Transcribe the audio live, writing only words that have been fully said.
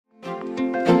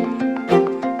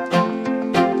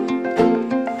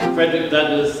Frederick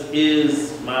Douglass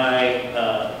is my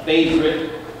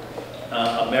favorite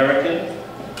American,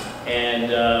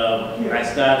 and I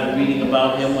started reading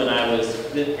about him when I was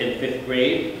in 5th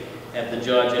grade at the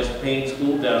George S. Payne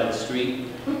School down the street,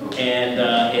 and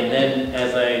then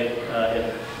as I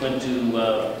went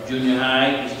to junior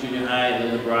high, East Junior High, and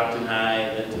then to Brockton High,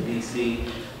 and then to DC.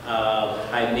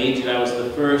 I majored. I was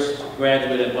the first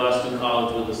graduate at Boston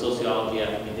College with a sociology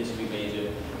African history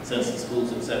major since the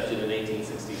school's inception in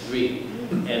 1863.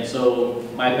 And so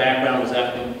my background was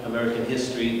African American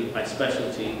history, my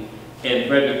specialty, and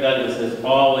Frederick Douglass has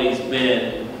always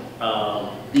been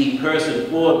the person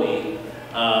for me.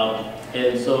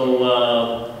 And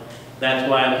so that's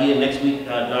why I'm here next week.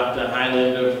 Dr.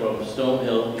 Highlander from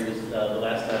Stonehill, he was the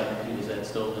last time he was at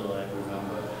Stonehill, I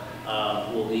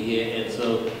remember, will be here. And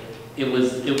so it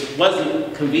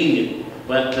wasn't convenient,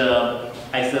 but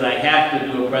I said I have to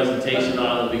do a presentation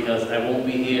on it because I won't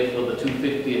be here for the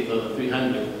 250th or the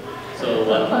 300th. So,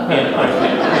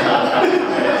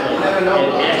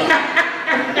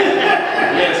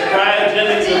 yes,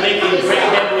 cryogenics are making great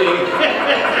headway.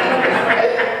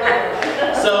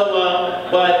 So,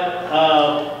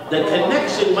 the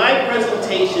connection, my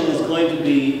presentation is going to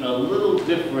be a little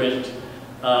different,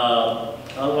 a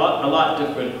lot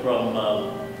different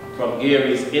from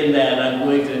Gary's, in that I'm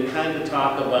going to kind of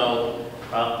talk about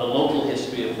the local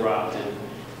history of Brockton,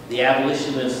 the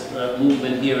abolitionist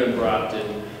movement here in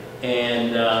Brockton,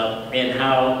 and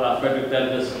how Frederick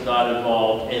Douglass got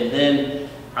involved, and then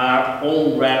our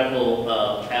own radical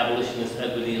abolitionist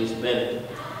Edward Eels Bennett.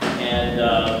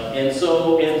 And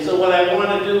so what I want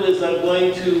to do is I'm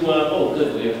going to, oh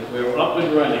good, we're up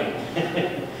and running.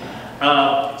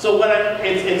 So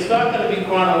it's not going to be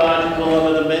chronological.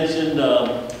 I'm going to mention,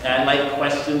 I like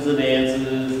questions and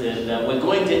answers, and we're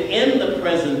going to end the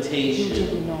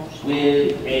presentation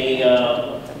with a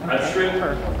trip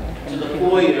to the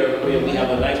foyer where we have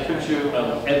a nice picture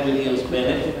of Edward Eels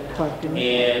Bennett,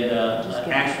 and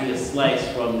actually a slice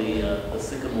from the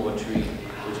sycamore tree,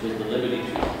 which was the Liberty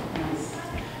Tree.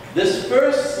 This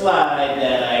first slide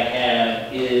that I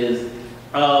have is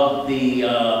of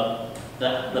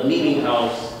the meeting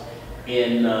house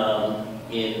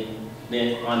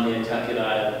on Nantucket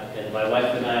Island, and my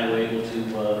wife and I were able to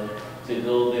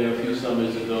go there a few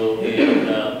summers ago,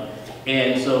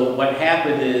 and so what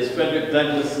happened is Frederick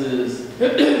Douglass's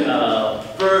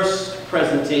first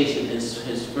presentation,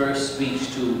 his first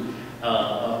speech to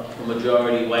a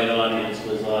majority white audience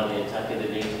was on Nantucket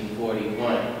in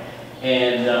 1841.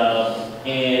 And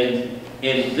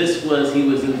this was, he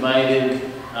was invited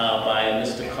by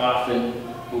Mr. Coffin,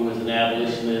 who was an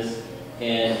abolitionist,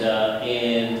 and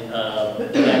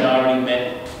he had already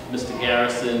met Mr.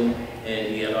 Garrison, and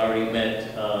he had already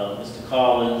met Mr.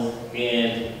 Collins.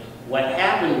 And what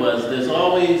happened was, there's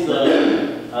always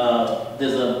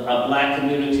there's a black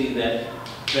community that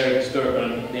very historic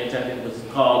on Nantucket was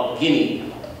called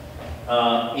Guinea.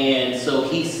 And so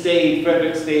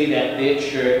Frederick stayed at their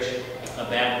church, a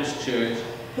Baptist church,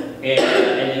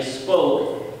 and he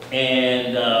spoke,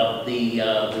 and the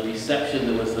reception,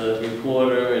 there was a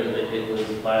reporter, and it was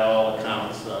by all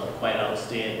accounts quite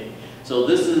outstanding. So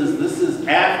this is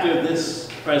after this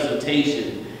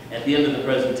presentation. At the end of the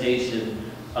presentation,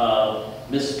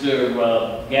 Mr.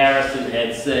 Garrison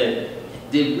had said,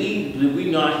 did we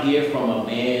not hear from a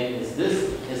man? Is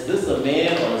this a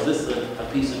man, or is this a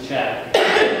piece of chat?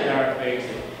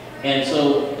 Paraphrasing. And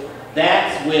so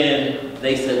that's when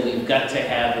they said, we've got to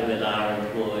have him in our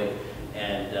employ,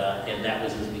 and that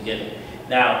was his beginning.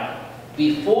 Now,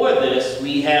 before this,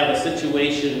 we have a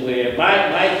situation where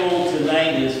my goal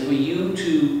tonight is for you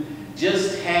to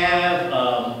just have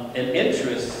an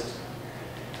interest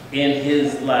in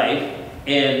his life,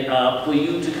 and for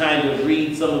you to kind of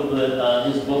read some of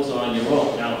his books on your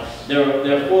own. Now, there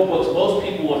are 4 books. Most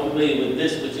people are familiar with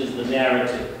this, which is the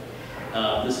narrative.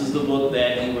 This is the book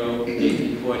that he wrote in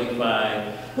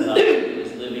 1845. He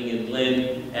was living in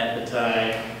Lynn at the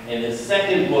time. And his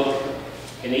second book,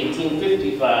 in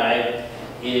 1855,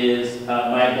 is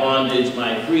My Bondage,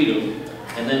 My Freedom.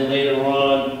 And then later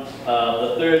on,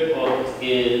 the third book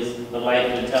is The Life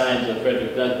and Times of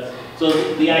Frederick Douglass. So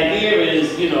the idea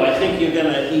is, I think you're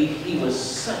gonna, he was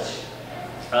such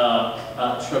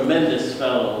a tremendous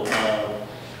fellow.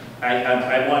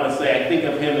 I want to say, I think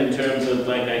of him in terms of,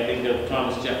 like, I think of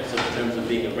Thomas Jefferson in terms of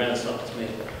being a Renaissance man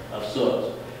of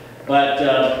sorts. But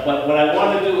what I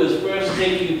want to do is first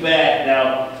take you back.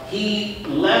 Now, he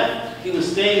was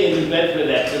staying in New Bedford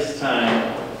at this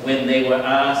time when they were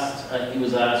asked, he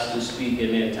was asked to speak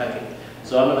in Nantucket.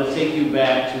 So I'm going to take you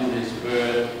back to his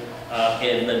birth,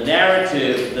 and the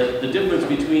narrative, the difference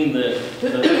between the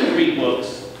 3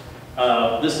 books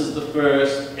This is the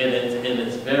first, and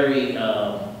it's very,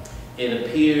 it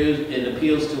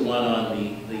appeals to one on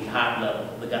the heart level,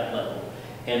 the gut level.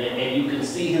 And you can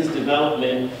see his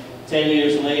development 10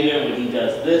 years later when he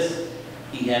does this.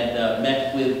 He had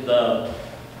met with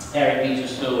Harriet Beecher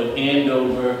Stowe in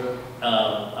Andover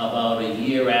about a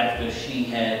year after she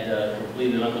had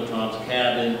completed Uncle Tom's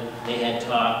Cabin. They had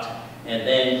talked, and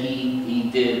then he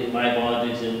did My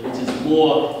Bondage, which is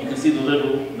more, you can see the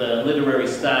literary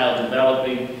style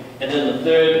developing. And then the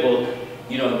third book,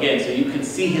 you know, again, so you can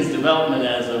see his development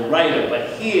as a writer, but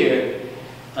here,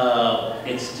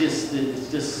 it's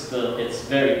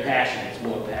very passionate, it's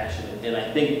more passionate. And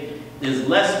I think there's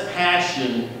less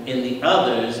passion in the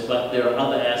others, but there are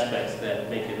other aspects that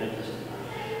make it interesting.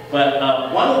 But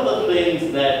one of the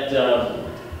things that,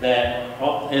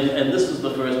 and this was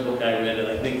the first book I read, and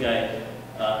I think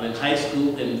in high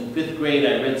school, in 5th grade,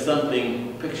 I read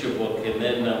something, picture book, and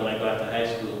then when I got to high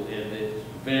school, it's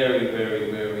very,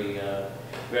 very, very,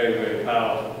 very, very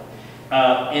powerful.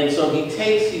 And so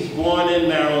he's born in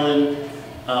Maryland,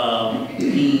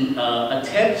 he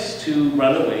attempts to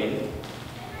run away,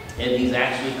 and he's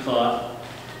actually caught,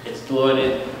 it's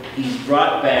thwarted, he's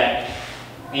brought back,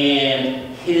 and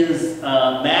his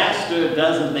master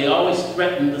doesn't, they always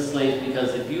threaten the slaves,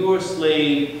 because if you were a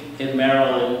slave in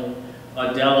Maryland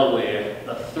or Delaware,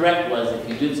 the threat was if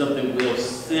you did something, we'll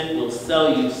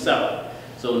sell you south.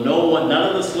 So none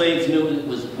of the slaves knew it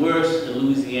was worse in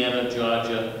Louisiana,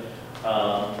 Georgia,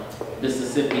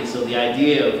 Mississippi. So the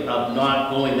idea of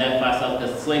not going that far south,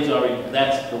 because the slaves already,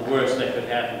 that's the worst that could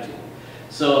happen to you.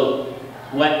 So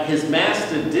what his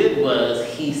master did was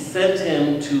he sent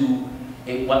him to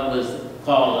what was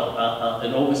called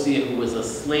an overseer who was a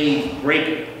slave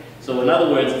breaker. So in other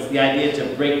words, it's the idea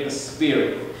to break the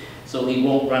spirit so he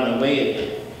won't run away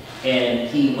again. And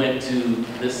he went to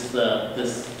this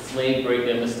slave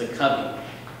breaker, Mr. Covey.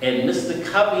 And Mr.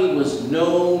 Covey was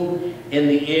known in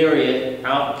the area,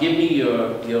 give me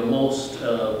your most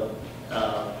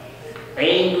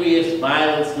angriest,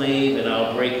 violent slave and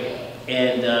I'll break it.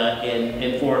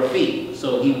 And for a fee.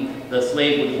 So the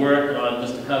slave would work on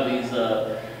Mr. Covey's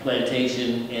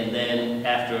plantation, and then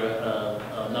after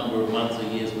a number of months or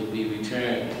years would be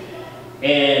returned.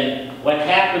 And what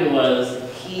happened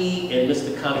was he and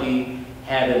Mr. Covey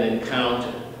had an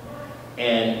encounter,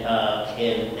 and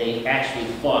they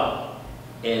actually fought.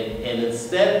 And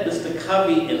instead, Mr.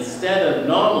 Covey, instead of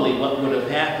normally what would have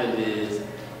happened is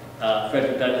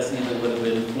Frederick Douglass either would have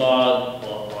been flogged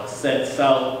or sent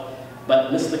south.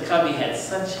 But Mr. Covey had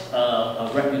such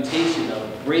a reputation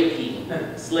of breaking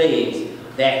slaves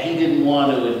that he didn't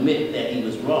want to admit that he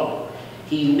was wrong.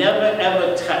 He never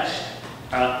ever touched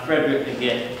Frederick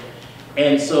again.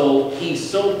 And so he's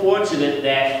so fortunate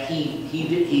that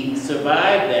he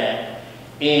survived that.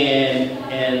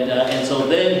 And so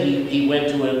then he went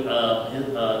to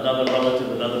another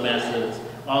relative, another master. It's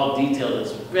all detailed.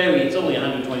 It's only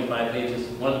 125 pages,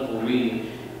 wonderful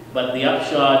reading. But the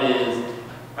upshot is,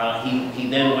 he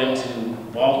then went to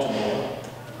Baltimore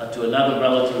to another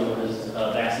relative of his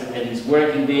master, and he's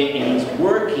working there, and he's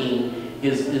working,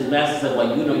 his master said,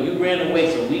 well, you know, you ran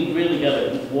away, so we really got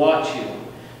to watch you.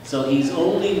 So he's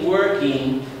only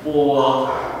working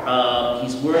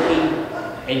he's working,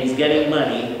 and he's getting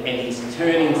money, and he's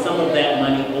turning some of that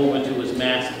money over to his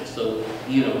master. So,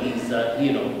 you know, he's,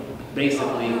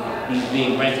 basically, he's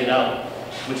being rented out,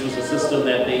 which was a system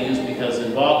that they used because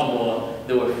in Baltimore,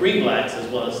 there were free blacks as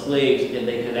well as slaves, and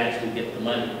they could actually get the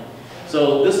money.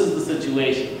 So this is the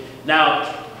situation.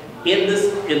 Now, in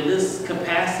this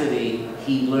capacity,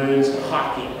 he learns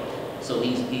hawking. So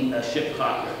he's a ship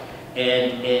hawker,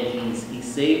 and he's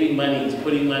saving money, he's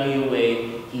putting money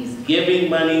away, he's giving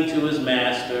money to his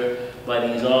master, but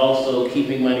he's also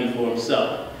keeping money for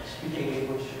himself. Speaking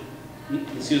English.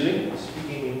 Excuse me?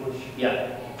 Speaking English.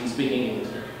 Yeah, he's speaking English.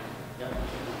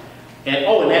 And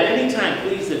and at any time,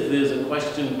 please, if there's a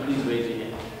question, please raise your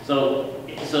hand.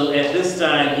 So at this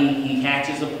time, he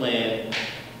hatches a plan,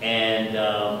 and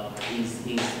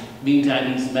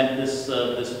meantime, he's met this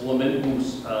woman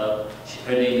who's her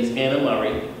name is Anna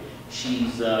Murray.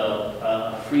 She's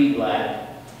a free black,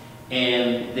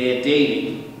 and they're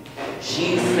dating.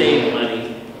 She's saved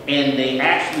money, and they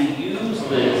actually use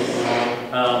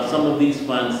some of these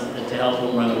funds to help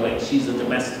him run away. She's a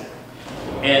domestic.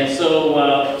 And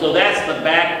so that's the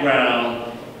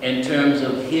background in terms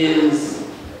of his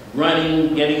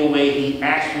running, getting away. He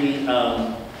actually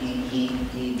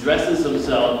he dresses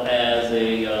himself as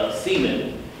a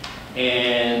seaman,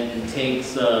 and he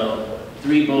takes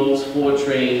 3 boats, 4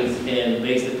 trains, and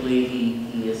basically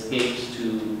he escapes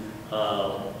to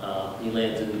he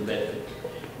lands in New Bedford.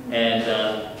 And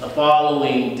the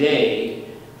following day,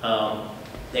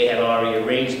 they had already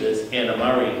arranged this. Anna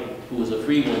Murray, who was a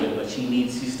free woman, but she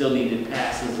still needed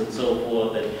passes and so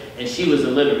forth, and she was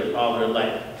illiterate all her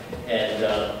life. And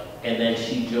then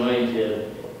she joined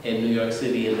him in New York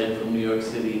City, and then from New York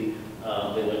City,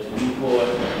 they went to Newport,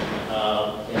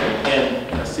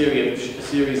 and a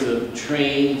series of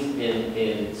trains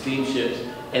and steamships,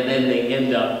 and then they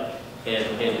end up in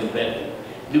New Bedford.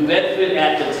 New Bedford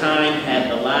at the time had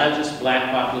the largest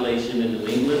black population in New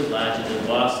England, larger than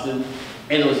Boston,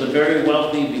 and it was a very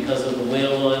wealthy, because of the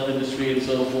whale oil industry and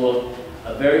so forth,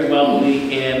 a very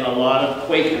wealthy and a lot of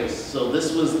Quakers. So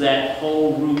this was that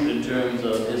whole group in terms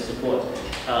of his support.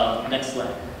 Next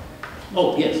slide.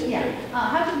 Oh, yes. Yeah.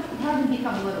 How did he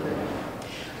become literate?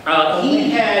 He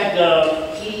had,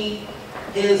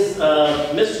 his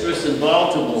mistress in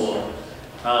Baltimore,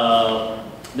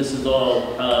 Mrs.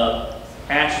 All,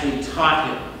 actually taught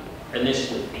him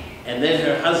initially. And then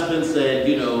her husband said,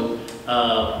 you know,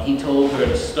 he told her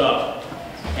to stop.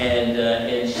 And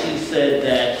she said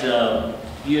that,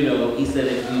 you know, he said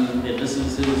and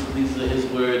these are his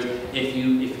words, if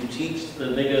you teach the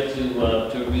nigger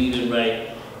to read and write,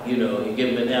 you know, you give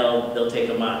him an L, they'll take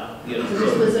him out. You know, so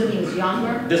this was when he was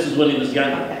younger? This was when he was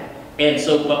younger. Okay. And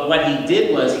so, but what he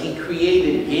did was he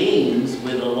created games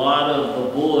with a lot of the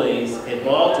boys in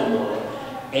Baltimore,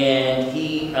 and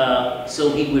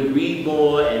so he would read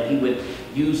more and he would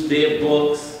use their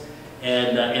books.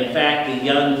 And in fact, the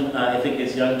young, I think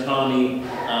it's young Tommy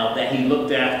that he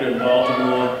looked after in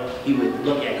Baltimore, he would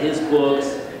look at his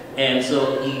books, and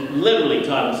so he literally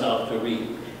taught himself to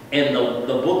read. And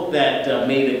the book that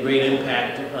made a great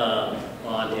impact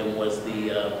on him was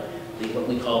what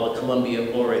we call the Columbia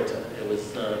Orator. It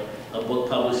was a book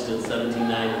published in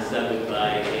 1797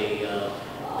 by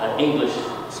an English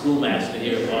schoolmaster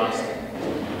here in Boston.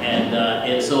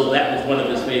 And so that was one of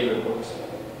his favorite books.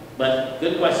 But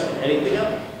good question. Anything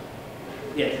else?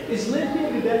 Yes. Is Lynn here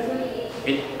in Bedford?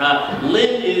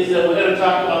 Lynn is, we're going to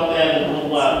talk about that in a little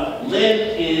while.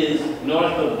 Lynn is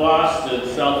north of Boston,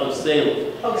 south of Salem.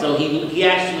 Okay. So he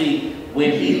actually,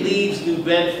 when he leaves New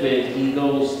Bedford, he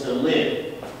goes to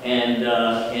Lynn. And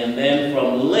then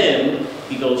from Lynn,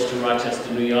 he goes to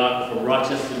Rochester, New York. From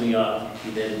Rochester, New York, he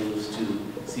then moves to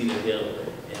Cedar Hill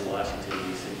in Washington,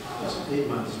 D.C. That's 8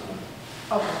 months.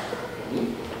 Okay.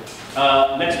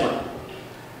 Next one.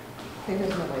 There's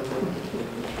no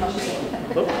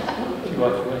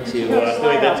way. See,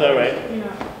 that's all right.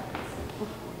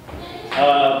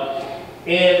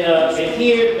 And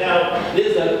here now,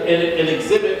 there's an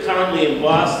exhibit currently in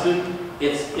Boston.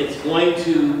 It's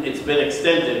been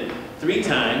extended 3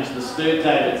 times. This 3rd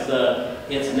time,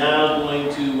 it's now going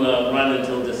to run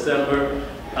until December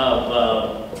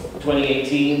of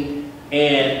 2018.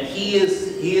 And he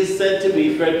is said to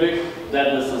be, Frederick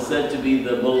Douglass is said to be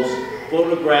the most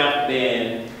photographed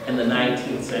man in the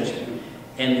 19th century.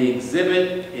 And the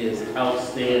exhibit is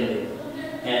outstanding.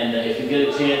 And if you get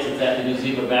a chance, it's at the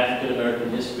Museum of African American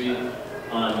History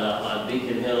on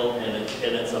Beacon Hill, and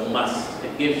it's a must.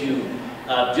 It gives you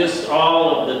just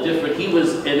all of the different, he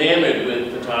was enamored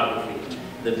with photography,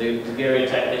 the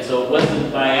daguerreotype, and so it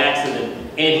wasn't by accident.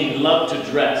 And he loved to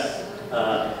dress,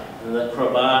 the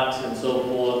cravat and so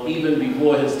forth, even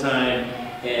before his time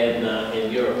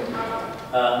in Europe.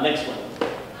 Next one.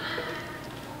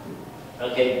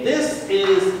 Okay, this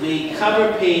is the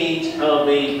cover page of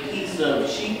a piece of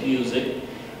sheet music,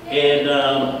 and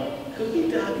could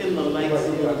we darken the lights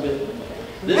a little bit?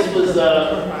 This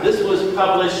was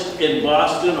published in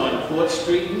Boston on Court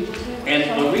Street, and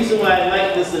the reason why I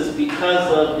like this is because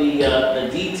of the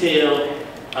detail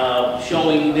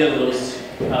showing those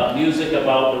music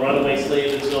about the runaway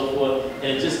slave and so forth,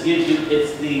 and it just gives you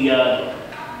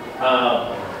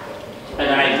an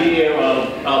idea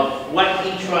of what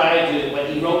he tried to, what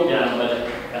he wrote down, but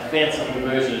a fanciful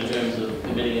version in terms of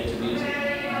committing it to music.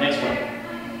 Next one.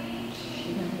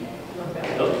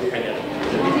 Oh, I got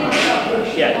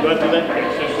it. Yeah, you want to do that?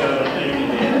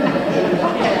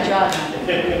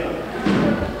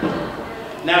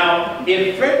 Now,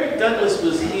 if Frederick Douglass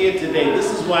was here today,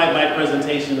 this is why my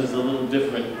presentation is a little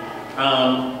different.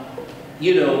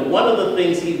 You know, one of the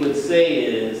things he would say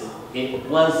is, it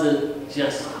wasn't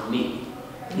just me.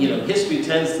 You know, history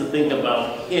tends to think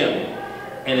about him,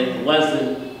 and it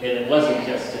wasn't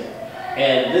just him.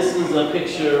 And this is a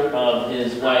picture of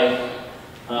his wife,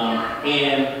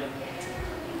 Anna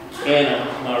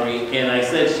Murray, and I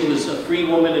said she was a free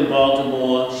woman in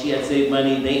Baltimore. She had saved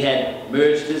money. They had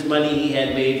merged his money he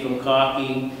had made from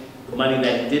caulking, the money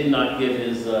that he did not give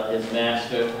his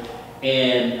master,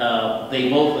 and they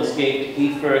both escaped.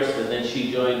 He first, and then she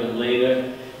joined him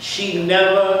later. she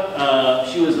never,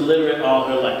 she was illiterate all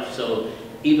her life. So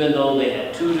even though they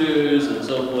had tutors and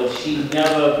so forth, she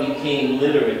never became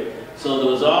literate. So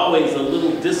there was always a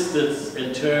little distance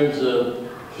in terms of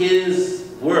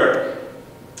his work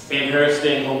and her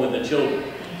staying home with the children.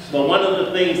 But one of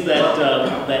the things that,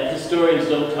 that historians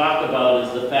don't talk about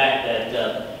is the fact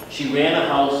that she ran a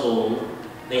household.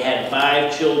 They had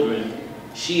 5 children.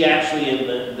 She actually, in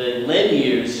the Len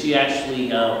years, she actually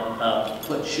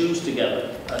put shoes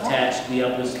together, attached the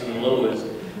uppers to the lowers,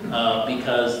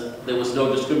 because there was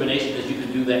no discrimination, because you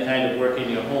could do that kind of work in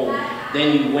your home.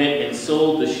 Then you went and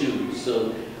sold the shoes.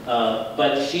 So,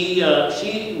 but she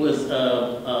was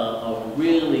a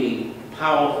really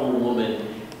powerful woman,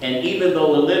 and even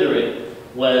though illiterate,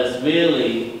 was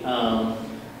really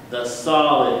the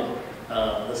solid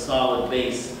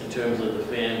base in terms of the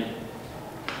family.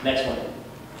 Next one.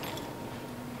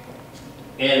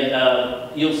 And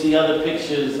you'll see other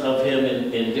pictures of him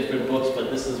in different books,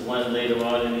 but this is one later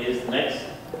on in his next.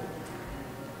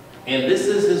 And this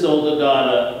is his older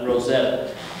daughter,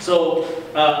 Rosetta. So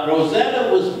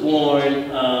Rosetta was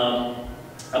born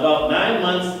about 9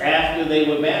 months after they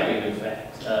were married, in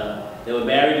fact. They were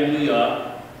married in New York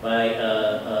by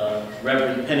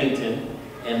Reverend Pennington.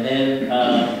 And then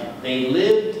they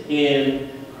lived in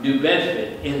New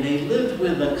Bedford, and they lived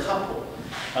with a couple,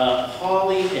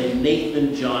 Holly and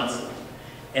Nathan Johnson.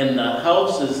 And the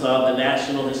house is on the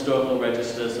National Historical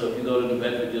Register, so if you go to New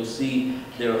Bedford, you'll see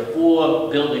there are 4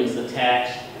 buildings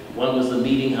attached. One was the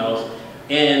meeting house.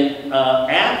 And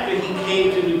after he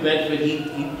came to New Bedford,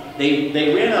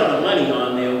 they ran out of money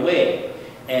on their way.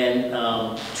 And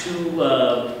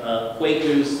 2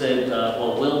 Quakers said,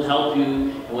 well, we'll help you.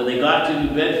 And when they got to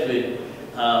New Bedford,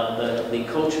 the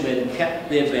coachman kept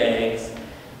their bags,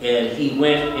 and he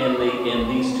went and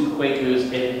these 2 Quakers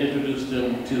and introduced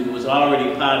him to, was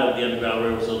already part of the Underground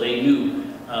Railroad, so they knew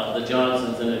the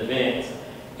Johnsons in advance.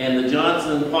 And the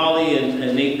Johnson, Polly and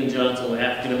Nathan Johnson were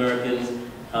African Americans,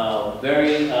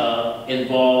 very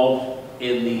involved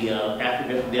in the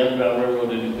Underground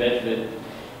Railroad in New Bedford.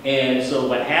 And so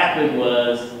what happened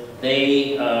was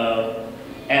they,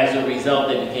 as a result,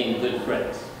 they became good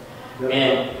friends.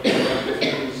 And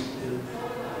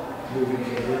moving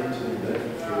from him to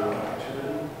Bedford for an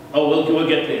opportunity. oh, we'll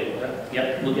get there.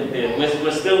 Yep, we'll get there.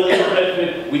 We're still in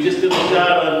Bedford. We just did the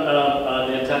job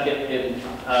on Nantucket,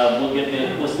 and we'll get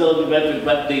there. We're still in Bedford,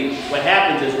 but what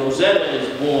happens is Rosetta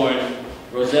is born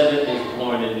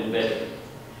in New Bedford.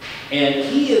 And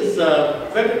he is,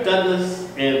 Frederick Douglass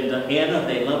and Anna,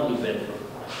 they love New Bedford.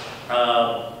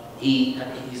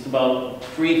 He's about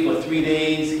free for 3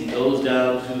 days. He goes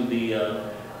down to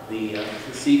the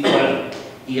seafront.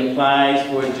 He applies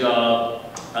for a job.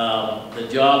 The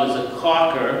job is a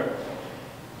caulker,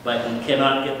 but he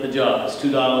cannot get the job. It's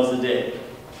 $2 a day.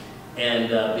 And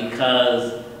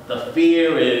because the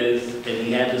fear is, and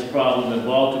he had this problem in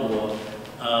Baltimore,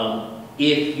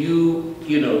 if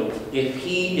if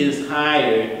he is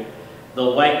hired, the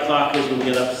white caulkers will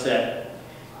get upset,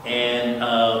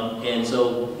 and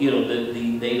so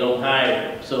they don't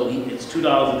hire him. So it's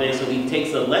 $2 a day. So he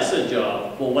takes a lesser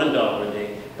job for $1 a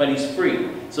day, but he's free.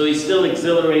 So he's still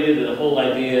exhilarated at the whole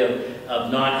idea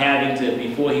of not having to,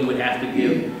 before he would have to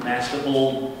give Master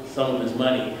Old some of his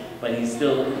money, but he's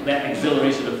still, that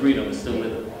exhilaration of freedom is still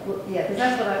with him. Well, yeah, because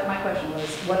that's what my question was,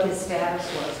 what his status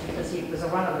was, because he was a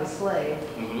runaway slave.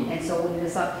 Mm-hmm. And so when he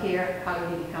was up here, how did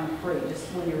he become free? Just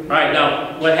when you're... All right,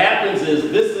 now, what happens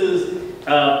is, this is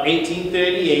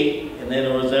 1838, and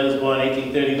then Rosetta's born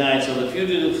 1839, so the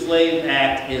Fugitive Slave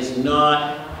Act has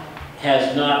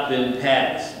not been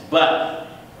passed. But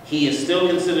he is still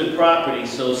considered property,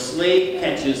 so slave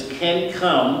catchers can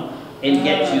come and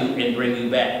get you and bring you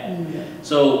back. Mm-hmm.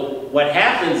 So what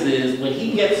happens is, when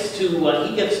he gets to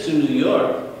New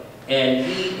York, and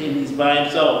he's by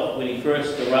himself when he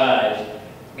first arrives,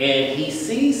 and he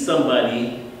sees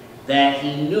somebody that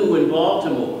he knew in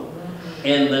Baltimore,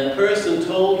 and the person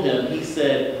told him, he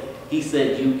said,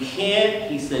 you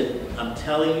can't, he said, I'm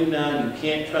telling you now, you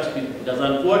can't trust people, because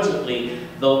unfortunately,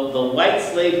 the white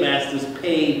slave masters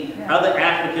paid other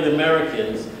African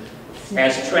Americans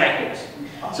as trackers.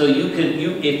 So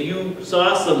if you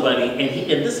saw somebody,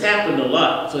 and this happened a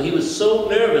lot, so he was so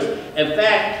nervous. In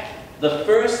fact, the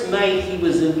first night he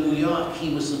was in New York,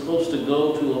 he was supposed to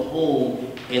go to a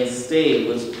home and stay,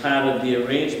 was part of the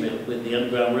arrangement with the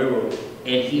Underground Railroad.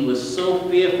 And he was so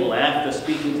fearful after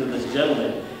speaking to this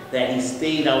gentleman that he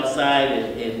stayed outside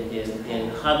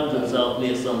and huddled himself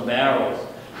near some barrels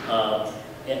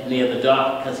near the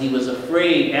dock, because he was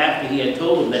afraid, after he had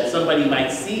told him, that somebody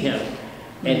might see him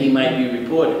and he might be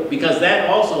reported. Because that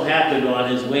also happened on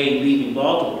his way leaving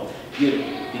Baltimore.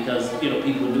 because, you know,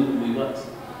 people knew who he was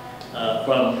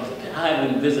from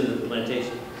having visited the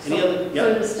plantation. Any other? So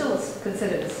Yeah. he was still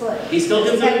considered a slave? He's still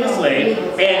considered a slave,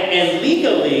 and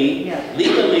legally, Yeah.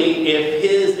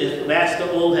 if Master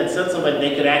Old had sent somebody,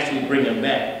 they could actually bring him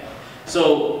back.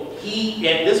 So he,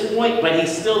 at this point, but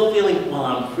he's still feeling, well,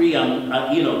 I'm free.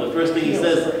 You know, the first thing he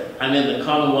says, I'm in the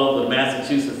Commonwealth of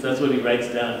Massachusetts. That's what he writes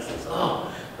down. He says,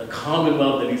 oh, the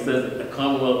Commonwealth, and he says, the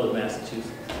Commonwealth of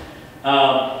Massachusetts.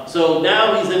 So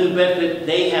now he's in New Bedford.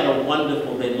 They had a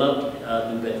wonderful, they loved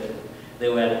New Bedford. They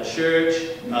were at a church.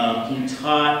 He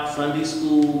taught Sunday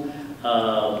school.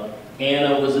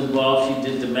 Anna was involved. She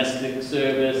did domestic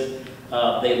service.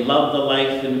 They loved the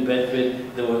life in New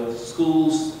Bedford. There were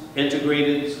schools,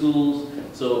 integrated schools.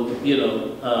 So, you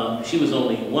know, she was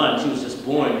only one. She was just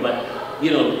born. But,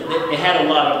 you know, it had a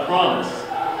lot of promise.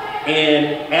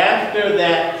 And after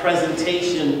that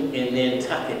presentation in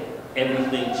Nantucket,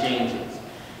 everything changes.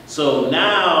 So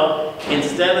now,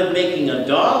 instead of making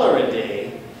 $1 a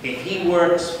day, if he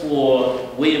works for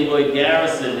William Lloyd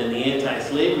Garrison in the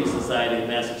Anti-Slavery Society of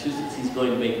Massachusetts, he's going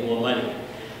to make more money.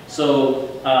 So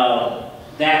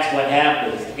that's what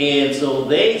happens. And so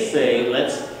they say,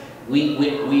 it's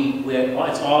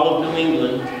all of New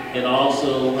England, and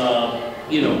also,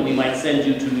 you know, we might send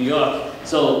you to New York.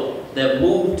 So the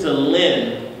move to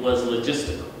Lynn was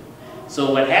logistical.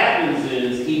 So what happens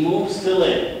is he moves to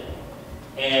Lynn,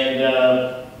 and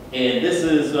this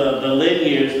is the Lynn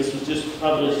years. This was just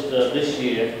published this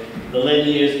year. The Lynn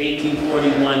years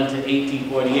 1841 to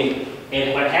 1848.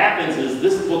 And what happens is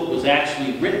this book was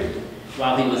actually written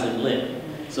while he was in Lynn.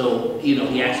 So, you know,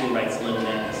 he actually writes Lynn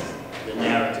as the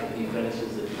narrative. He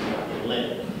finishes it in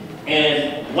Lynn.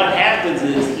 And what happens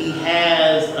is he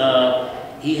has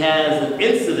an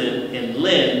incident in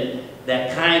Lynn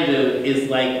that kind of is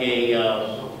like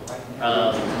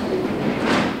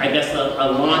I guess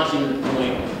a launching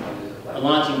point, a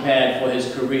launching pad for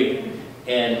his career.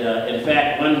 And in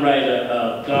fact, one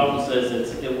writer, Dalton,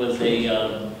 says it was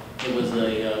a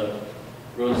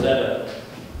Rosetta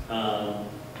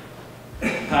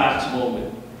Parks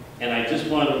moment. And I just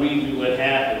want to read you what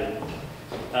happened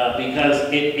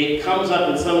because it comes up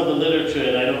in some of the literature,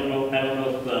 and I don't know if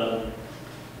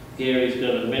Gary's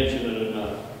going to mention it or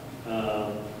not.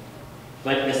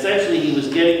 But essentially, he was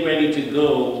getting ready to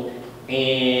go,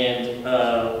 and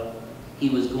he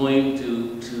was going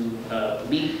to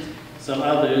meet some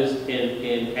others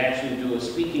and actually do a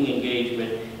speaking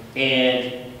engagement,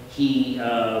 and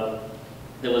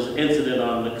there was an incident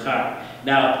on the car.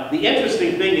 Now, the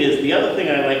interesting thing is, the other thing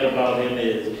I like about him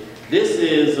is, this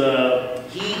is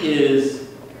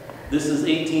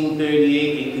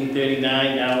 1838,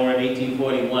 1839, now we're in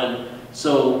 1841,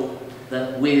 so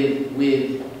that with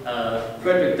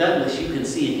Frederick Douglass, you can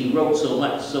see it, he wrote so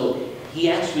much, so he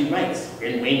actually writes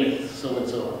in Weymouth,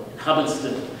 so-and-so,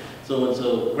 Hubbardston,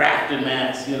 so-and-so, Grafton,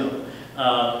 Mass, you know.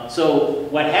 So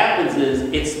what happens is,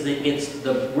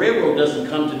 the railroad doesn't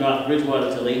come to North Bridgewater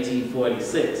until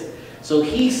 1846. So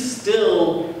he's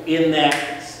still in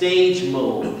that stage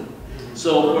mode.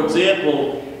 So for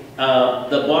example,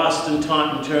 the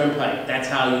Boston-Taunton Turnpike, that's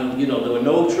how you know, there were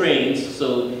no trains,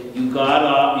 so you got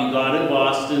off, you got in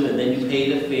Boston, and then you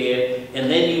paid a fare, and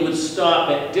then you would stop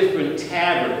at different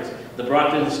taverns. The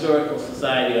Brockton Historical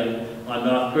Society on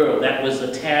North Pearl, that was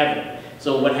a tavern.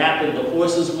 So what happened, the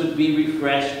horses would be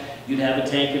refreshed, you'd have a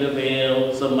tankard of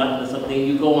ale, some mutton or something,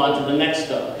 you go on to the next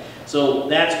stop. So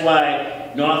that's why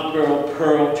North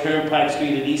Pearl, Turnpike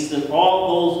Street and Easton, all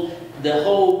those, the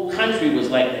whole country was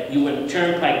like that. You went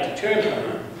turnpike to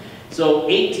turnpike. So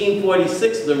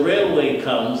 1846, the railway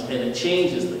comes and it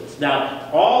changes things. Now,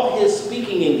 all his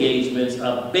speaking engagements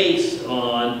are based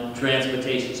on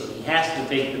transportation. So he has to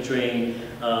take the train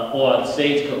or the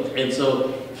stagecoach. And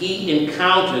so he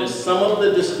encounters some of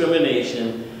the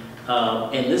discrimination,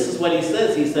 and this is what he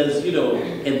says. He says, you know,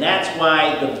 and that's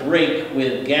why the break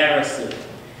with Garrison.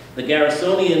 The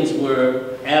Garrisonians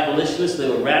were abolitionists, they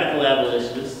were radical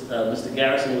abolitionists. Mr.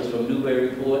 Garrison was from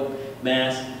Newburyport,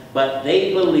 Mass. But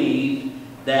they believed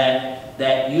that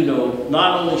you know,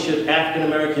 not only should African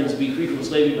Americans be free from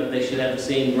slavery, but they should have the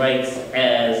same rights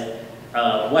as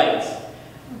whites.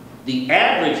 The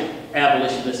average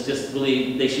abolitionists just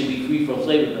believed they should be free from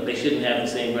slavery, but they shouldn't have the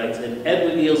same rights. And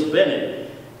Edward Eels Bennett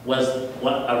was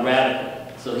a radical.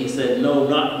 So he said, no,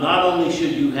 not only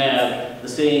should you have the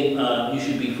same, you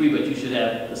should be free, but you should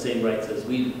have the same rights as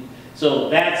we do. So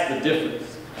that's the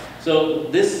difference. So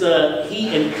this,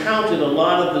 he encountered a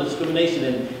lot of the discrimination,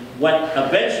 and what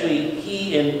eventually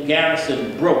he and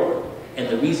Garrison broke. And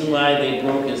the reason why they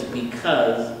broke is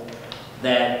because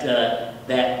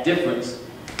that difference,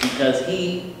 because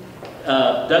he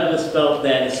Douglas felt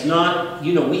that it's not,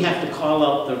 you know, we have to call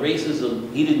out the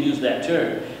racism, he didn't use that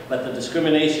term, but the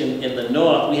discrimination in the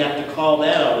North, we have to call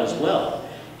that out as well.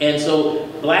 And so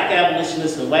black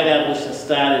abolitionists and white abolitionists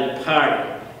started a party,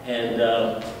 and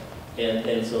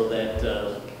so that,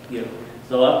 you know,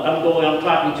 so I'm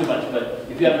talking too much, but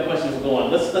if you have questions, go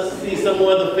on. Let's see some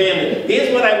more of the family.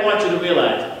 Here's what I want you to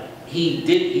realize.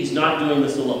 He's not doing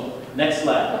this alone. Next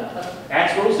slide.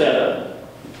 That's Rosetta.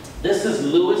 This is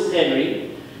Lewis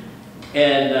Henry,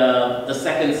 and the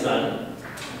second son.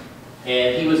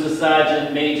 And he was a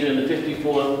sergeant major in the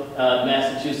 54th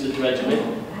Massachusetts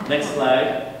Regiment. Next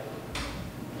slide.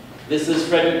 This is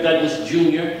Frederick Douglass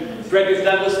Jr. Frederick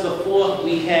Douglass IV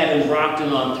we had in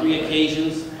Brockton on 3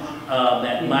 occasions.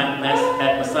 At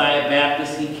Messiah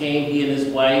Baptist, he came, he and his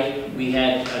wife. We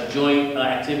had joint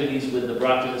activities with the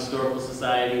Brockton Historical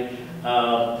Society.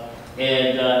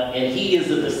 And he is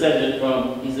a descendant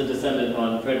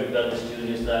on Frederick Douglass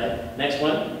Jr.'s side. Next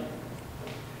one.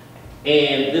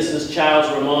 And this is Charles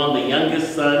Ramon, the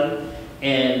youngest son.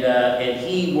 And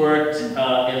he worked in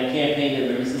a campaign in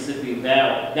the Mississippi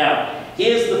Valley. Now,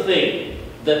 here's the thing.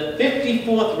 The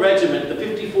 54th Regiment, the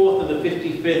 54th and the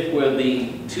 55th were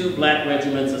the 2 black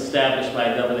regiments established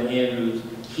by Governor Andrews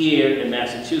here in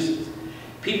Massachusetts.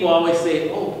 People always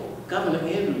say, oh, Governor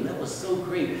Andrews, that was so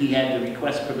great. He had to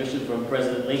request permission from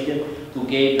President Lincoln, who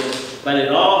gave it. But it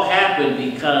all happened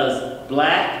because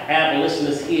black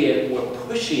abolitionists here were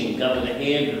pushing Governor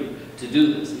Andrews to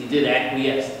do this. He did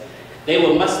acquiesce. They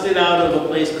were mustered out of a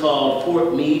place called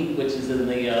Fort Meade, which is in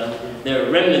the, there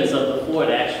are remnants of the fort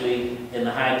actually in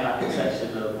the High Pocket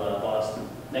section of Boston.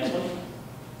 Next one.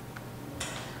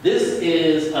 This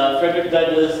is Frederick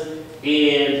Douglass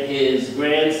and his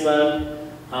grandson,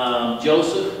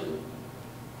 Joseph.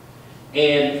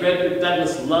 And Frederick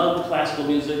Douglass loved classical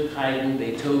music, Haydn,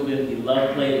 Beethoven. He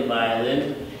loved playing the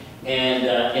violin.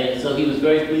 And so he was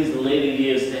very pleased in later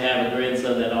years to have a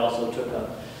grandson that also took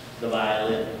up the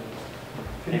violin.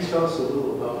 Can you tell us a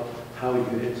little about how he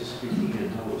got into speaking and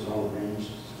how it was all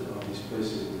arranged, all these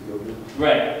places that we go to?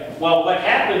 Right. Well, what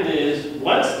happened is,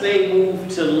 once they moved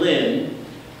to Lynn,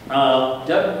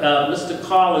 Mr.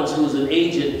 Collins, who's an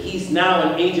agent, he's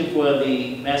now an agent for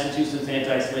the Massachusetts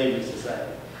Anti-Slavery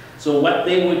Society. So what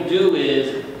they would do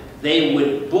is, they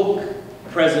would book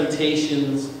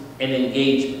presentations and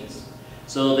engagements.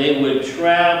 So they would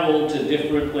travel to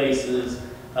different places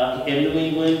in New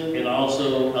England and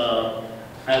also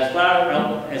as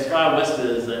far west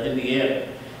as Indiana,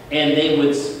 and they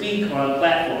would speak on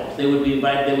platforms. They would be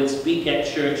invited. They would speak at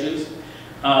churches.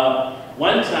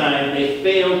 One time, they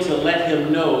failed to let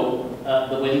him know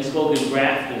that when he spoke in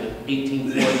Grafton in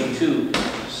 1842,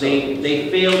 they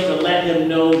failed to let him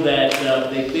know that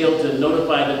they failed to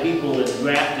notify the people in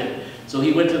Grafton. So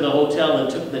he went to the hotel and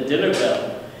took the dinner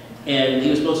bell, and he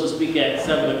was supposed to speak at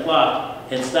 7 o'clock.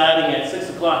 And starting at 6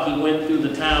 o'clock, he went through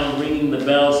the town ringing the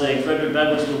bell saying, Frederick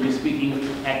Douglass will be speaking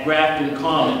at Grafton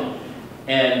Common.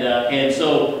 And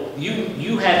so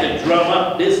you had to drum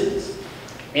up business.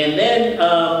 And then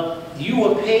you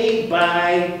were paid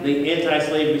by the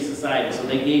Anti-Slavery Society. So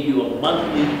they gave you a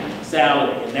monthly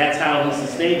salary, and that's how he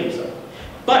sustained himself.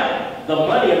 But the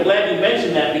money, I'm glad you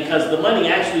mentioned that, because the money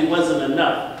actually wasn't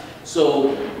enough.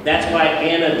 So that's why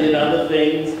Anna did other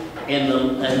things. And the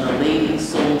Ladies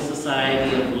Sewing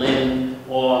Society of Lynn,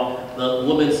 or the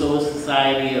Women's Sewing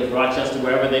Society of Rochester,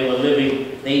 wherever they were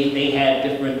living, they had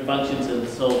different functions, and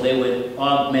so they would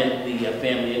augment the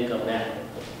family income that way.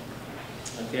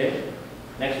 Okay,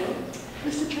 next one.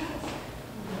 Mr. Trask.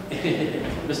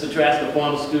 Mr. Trask, a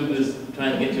former student, is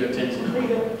trying to get your attention.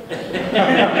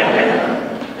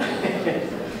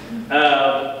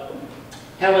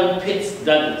 Helen Pitts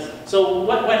Douglas. So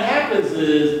what happens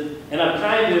is, and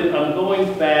I'm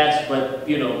going fast, but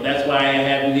you know, that's why I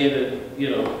have you here to, you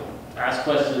know, ask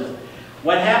questions.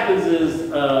 What happens is,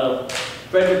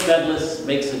 Frederick Douglass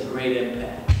makes a great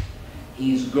impact.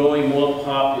 He's growing more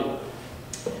popular.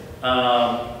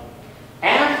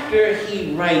 After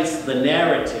he writes the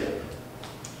narrative,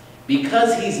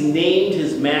 because he's named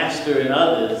his master and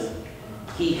others,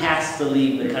 he has to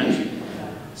leave the country.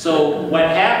 So what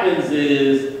happens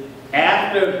is,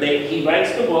 after he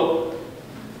writes the book,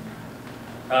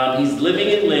 he's living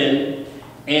in Lynn,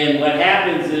 and what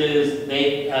happens is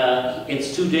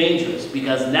it's too dangerous,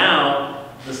 because now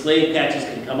the slave catchers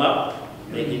can come up,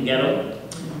 they can get him.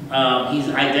 He's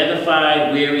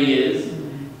identified where he is,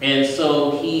 and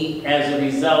so as a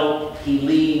result, he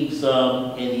leaves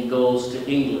and he goes to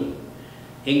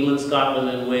England, Scotland,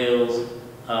 and Wales,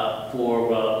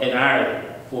 and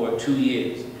Ireland for 2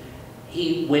 years.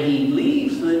 When he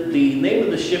leaves, the name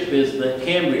of the ship is the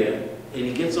Cambria, and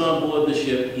he gets on board the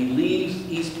ship. He leaves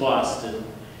East Boston,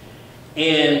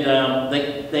 and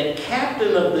the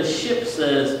captain of the ship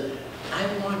says, I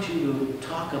want you to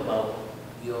talk about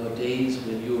your days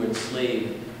when you were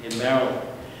enslaved in Maryland.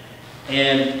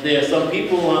 And there are some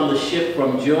people on the ship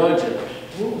from Georgia,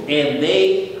 and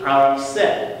they are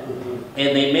upset,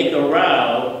 and they make a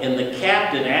row, and the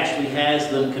captain actually has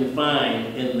them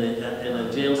confined in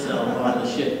a jail cell on the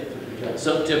ship.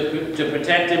 So to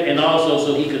protect him, and also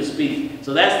so he could speak.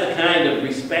 So that's the kind of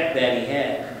respect that he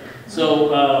had.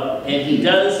 So, and he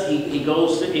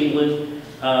goes to England,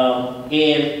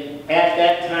 and at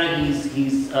that time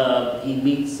he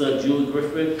meets Julia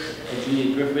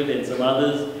Griffith and some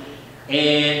others,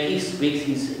 and he speaks,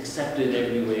 he's accepted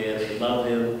everywhere, they love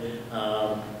him,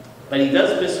 but he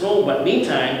does miss home. But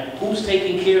meantime, who's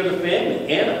taking care of the family?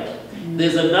 Anna.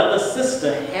 There's another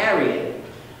sister, Harriet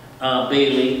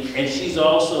Bailey, and she's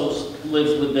also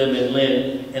lives with them in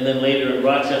Lynn, and then later in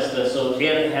Rochester, so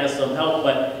Anna has some help,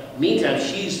 but meantime,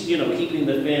 she's, keeping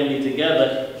the family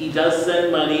together. He does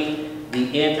send money,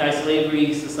 the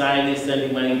Anti-Slavery Society is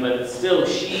sending money, but it's still,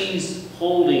 she's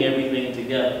holding everything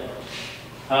together.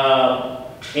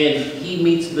 And he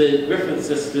meets the Griffith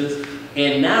sisters,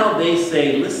 and now they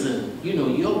say, listen,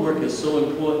 your work is so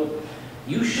important.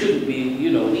 You shouldn't be, we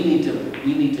need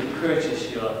to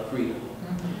purchase your freedom.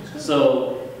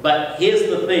 So, but here's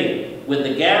the thing, with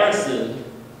the garrison,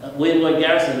 William Lloyd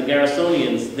Garrison, the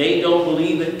Garrisonians, they don't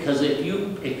believe it, because if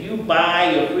you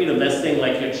buy your freedom, that's thing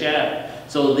like your child.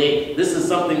 So this is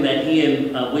something that he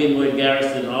and William Lloyd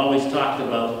Garrison always talked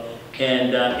about,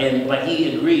 but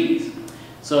he agrees.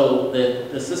 So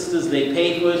the sisters, they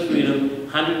pay for his freedom,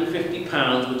 150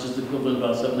 pounds, which is the equivalent of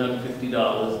about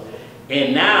 $750.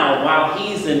 And now, while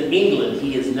he's in England,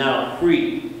 he is now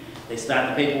free. They start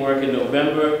the paperwork in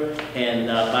November, and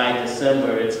by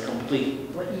December, it's complete.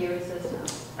 What year is this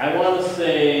now? I want to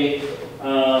say,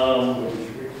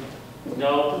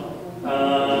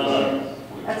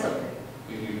 That's okay.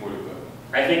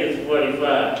 I think it's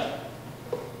 45.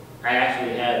 I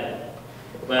actually had it.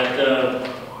 But,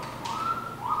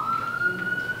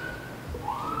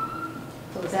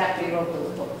 So it's after you wrote the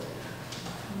book?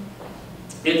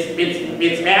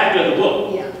 it's after the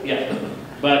book. Yeah. Yeah.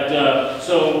 But,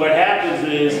 so what happens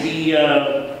is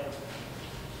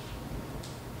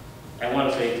I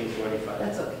want to say 1845.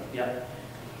 That's okay. Yeah.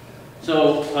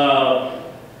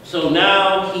 So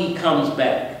now he comes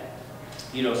back,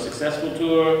 successful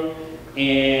tour,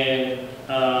 and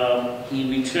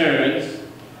he returns,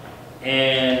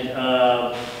 and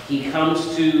he comes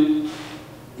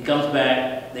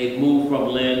back. They've moved from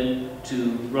Lynn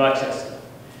to Rochester,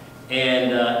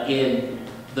 and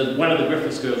one of the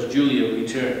Griffiths girls, Julia,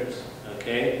 returns.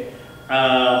 Okay,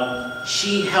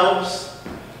 she helps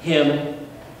him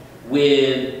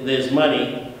with this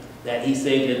money that he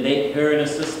saved, and her and her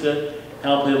sister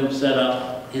help him set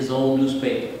up his own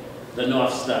newspaper, the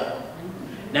North Star.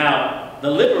 Now, the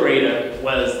Liberator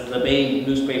was the main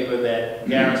newspaper that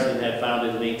Garrison had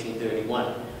founded in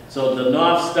 1831. So the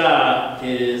North Star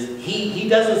is, he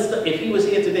doesn't, if he was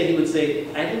here today, he would say,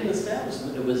 I didn't establish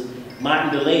it. It was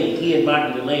Martin Delaney. He and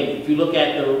Martin Delaney. If you look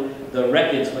at the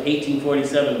records for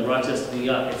 1847 in Rochester, New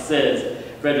York, it says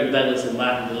Frederick Douglass and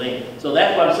Martin Delaney. So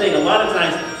that's what I'm saying. A lot of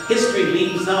times, history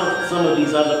leaves out some of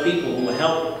these other people who were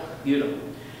helping,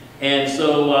 And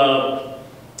so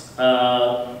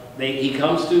he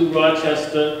comes to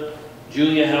Rochester.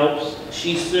 Julia helps.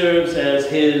 She serves as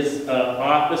his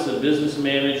office, a business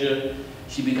manager.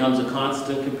 She becomes a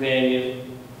constant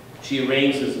companion. She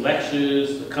arranges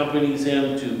lectures, accompanies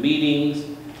him to meetings,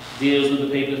 deals with the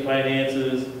paper's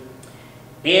finances.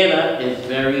 Anna is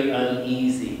very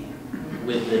uneasy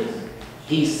with this.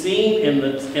 He's seen in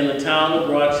the town of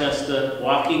Rochester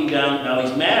walking down. Now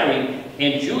he's married,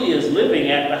 and Julia's living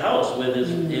at the house with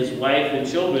his wife and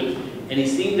children. And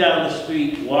he's seen down the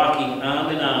street walking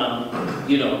arm in arm,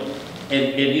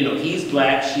 and he's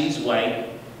black, she's white.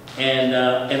 And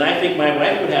I think my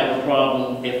wife would have a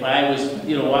problem if I was,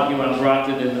 walking around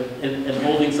Brockton and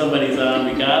holding somebody's arm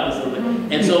regardless of it.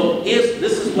 And so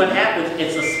this is what happens.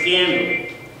 It's a scandal.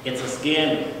 It's a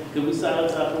scandal. Could we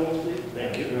silence our phone, please?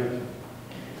 Thank you.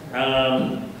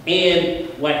 And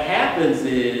what happens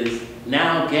is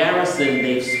now Garrison,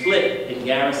 they've split, and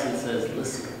Garrison says,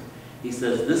 listen, he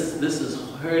says, this is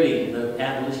hurting the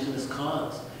abolitionist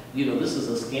cause. This is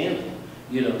a scandal.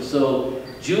 So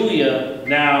Julia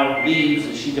now leaves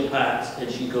and she departs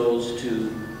and she goes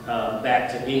back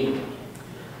to England.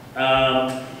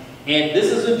 And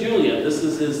this isn't Julia, this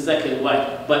is his second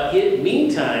wife. But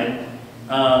meantime,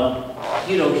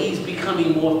 he's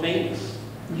becoming more famous.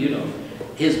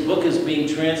 His book is being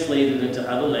translated into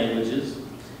other languages.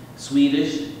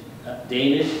 Swedish,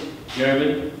 Danish,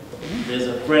 German. There's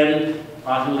a friend,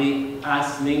 Ottilie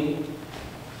Asning,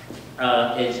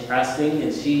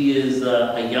 and she is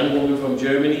a young woman from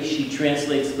Germany. She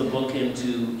translates the book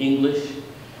into English.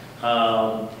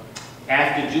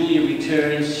 After Julia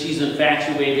returns, she's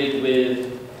infatuated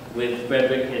with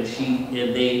Frederick, and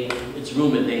it's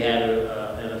rumored they had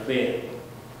an affair.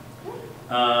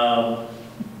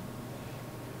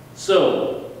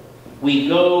 So we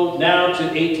go now to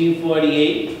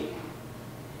 1848.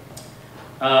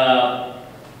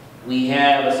 We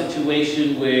have a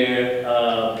situation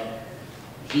where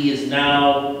he is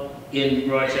now in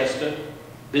Rochester,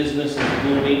 business is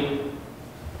booming,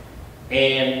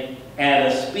 and at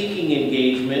a speaking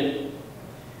engagement,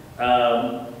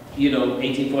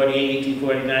 1848,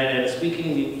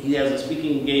 1849, he has a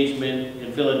speaking engagement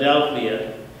in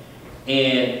Philadelphia,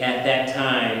 and at that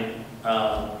time,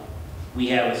 we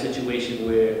have a situation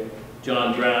where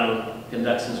John Brown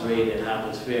conducts his raid at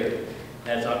Harper's Ferry.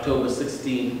 That's October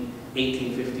 16,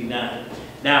 1859.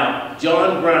 Now,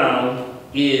 John Brown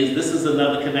this is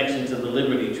another connection to the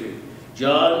Liberty Tree.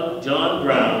 John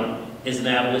Brown is an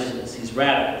abolitionist. He's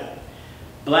radical.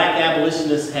 Black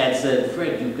abolitionists had said,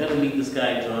 Fred, you've got to meet this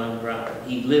guy, John Brown.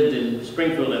 He lived in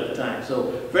Springfield at the time.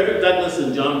 So Frederick Douglass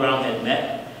and John Brown had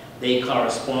met. They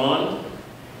correspond.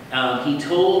 He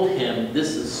told him,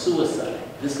 this is suicide.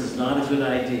 This is not a good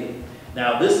idea.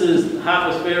 Now,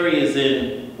 Harper's Ferry is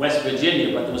in West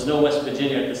Virginia, but there was no West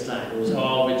Virginia at this time. It was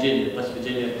all Virginia. West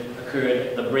Virginia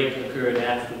the break occurred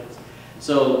afterwards.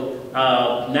 So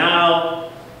now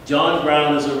John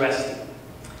Brown is arrested.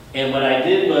 And what I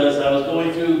did was, I was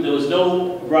going through, there was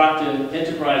no Brockton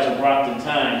Enterprise or Brockton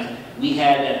Times. We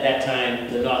had at that time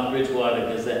the North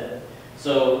Bridgewater Gazette.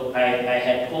 So I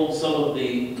had pulled some of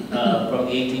the, from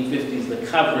the 1850s, the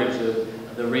coverage of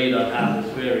the raid on Harper's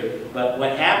Ferry. But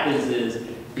what happens is,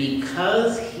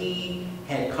 because he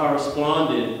had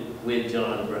corresponded with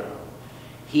John Brown,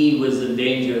 he was in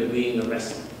danger of being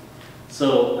arrested.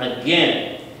 So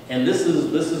again, and this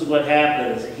is what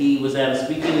happens. He was at a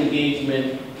speaking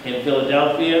engagement in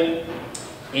Philadelphia,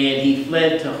 and he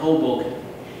fled to Hoboken.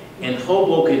 And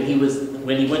Hoboken,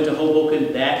 when he went to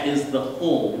Hoboken, that is the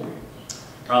home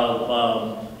of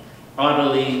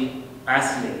Ottilie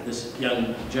Asning, this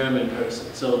young German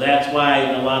person. So that's why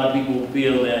a lot of people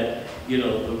feel that,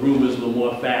 the rumors were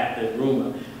more fact than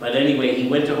rumor. But anyway, he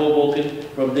went to Hoboken.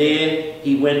 From there,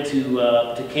 he went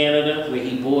to Canada, where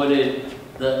he boarded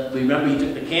remember he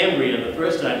took the Cambria the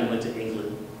first time he went to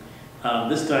England.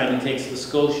 This time he takes the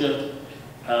Scotia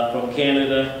from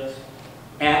Canada.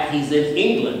 He's in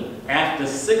England. After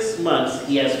 6 months,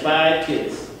 he has 5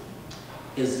 kids.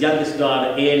 His youngest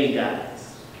daughter, Annie,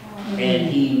 dies. And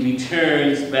he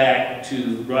returns back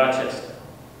to Rochester.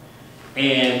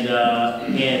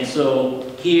 And so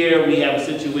here we have a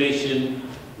situation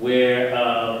where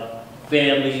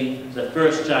family, the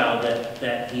first child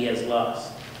that he has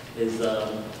lost,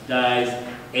 dies,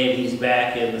 and he's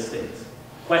back in the States.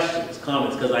 Questions,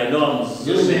 comments, because I know I'm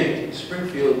You're saying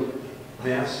Springfield,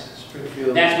 Mass.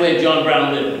 Springfield. That's where John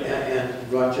Brown lived. And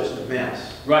Rochester,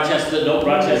 Mass. Rochester,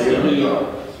 New York.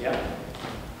 Yeah.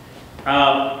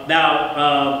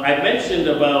 Now, I mentioned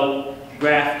about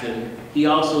Grafton. He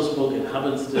also spoke in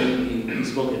Hubbardston, he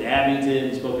spoke in Abington,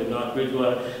 he spoke in North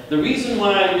Bridgewater. The reason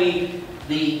why we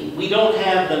don't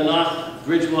have the North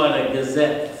Bridgewater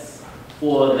Gazettes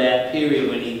for that period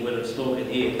when he would have spoken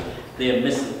here, they're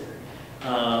missing.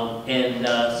 So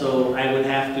I would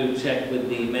have to check with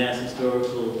the Mass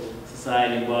Historical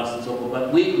Society in Boston and so forth.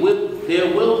 But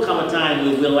there will come a time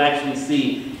where we'll actually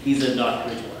see he's in North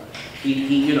Bridgewater. Because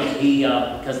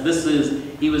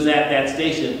he was at that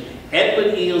station.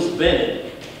 Edward Eels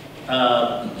Bennett,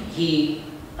 he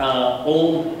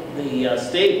owned the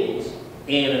stables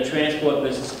and a transport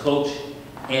business coach,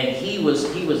 and he was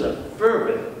a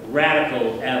fervent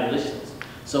radical abolitionist.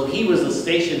 So he was a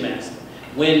station master.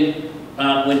 When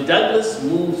Douglass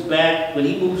moves back, when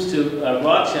he moves to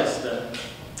Rochester,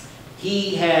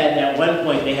 he had, at one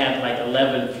point, they had like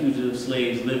 11 fugitive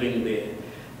slaves living there.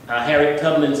 Harriet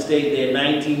Tubman stayed there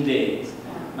 19 days.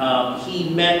 He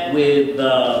met with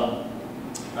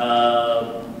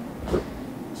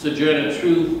Sojourner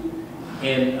Truth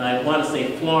in, I want to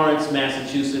say, Florence,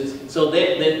 Massachusetts. So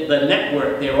the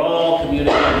network, they're all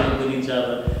communicating with each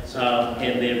other,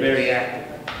 and they're very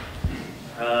active.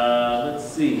 Let's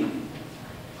see.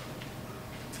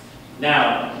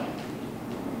 Now,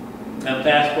 I'm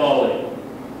fast forwarding.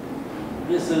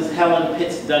 This is Helen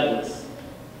Pitts Douglass.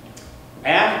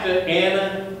 After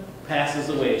Anna passes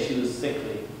away, she was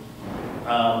sickly.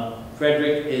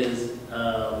 Frederick is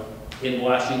in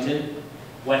Washington.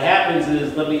 what happens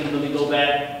is, let me go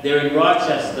back. They're in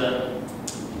Rochester.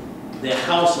 Their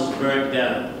house is burnt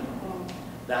down.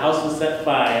 The house was set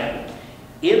fire.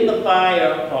 In the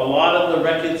fire, a lot of the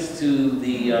records to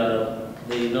the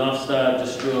North Star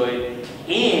destroyed,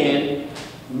 and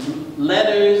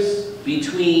letters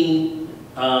between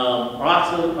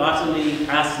Ottilie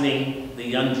Asning, the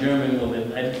young German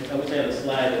woman, I wish I had a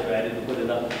slide of it, I didn't put it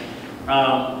up,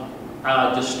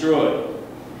 destroyed.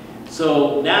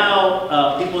 So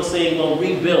now people are saying, well,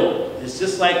 rebuild. It's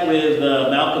just like with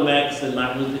Malcolm X and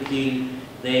Martin Luther King.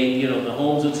 They, the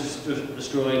homes are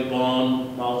destroyed,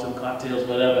 bombed, Molotov cocktails,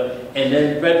 whatever. And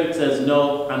then Frederick says,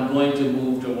 no, I'm going to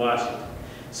move to Washington.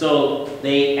 So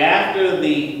they, after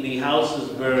the house is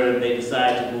burned, they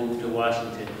decide to move to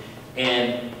Washington.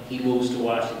 And he moves to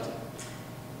Washington.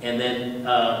 And then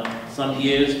some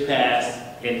years pass,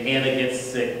 and Anna gets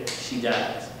sick. She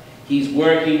dies. He's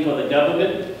working for the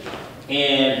government,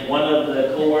 and one of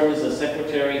the co-workers, the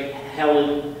secretary,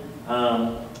 Helen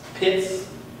Pitts,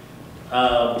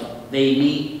 they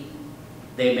meet,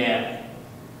 they marry.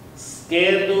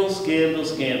 Scandal, scandal,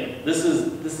 scandal. This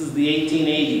is the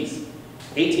 1880s.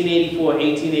 1884,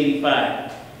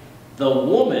 1885. The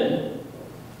woman,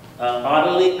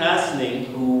 Ottilie Asning,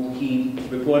 who he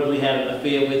reportedly had an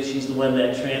affair with, she's the one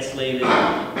that translated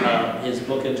his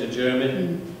book into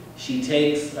German. She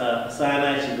takes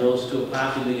cyanide, she goes to a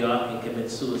park in New York and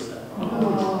commits suicide.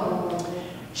 Oh.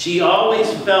 She always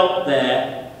felt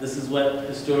that, this is what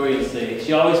historians say,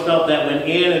 she always felt that when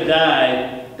Anna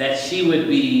died, that she would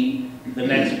be the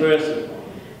next person.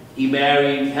 He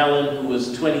married Helen, who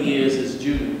was 20 years his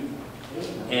junior.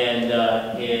 And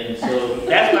so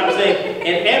that's what I'm saying.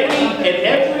 And every,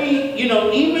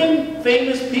 even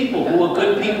famous people who are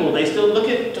good people, they still look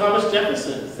at Thomas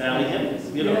Jefferson, Sally Hemings,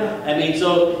 Yeah. I mean,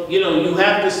 so, you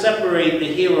have to separate the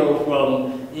hero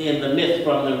and the myth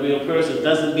from the real person. It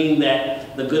doesn't mean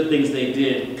that the good things they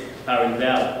did are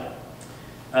invalid.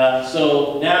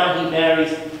 So now he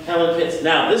marries Helen Pitts.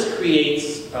 Now this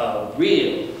creates a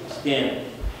real scandal.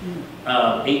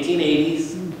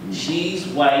 1880s, she's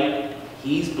white,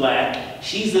 he's black.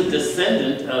 She's a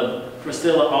descendant of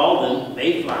Priscilla Alden,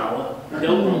 Mayflower,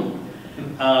 Pilgrim,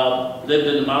 lived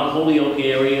in the Mount Holyoke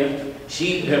area.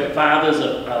 Her father's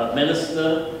a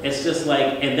minister. It's just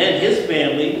like, and then his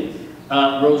family,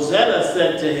 Rosetta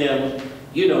said to him,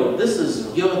 you're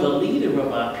the leader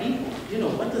of our people.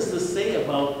 What does this say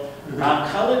about our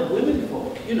colored women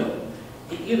folk?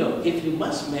 If you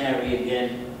must marry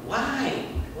again, why?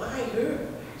 Why her?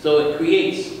 So it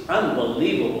creates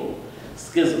unbelievable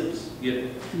schisms.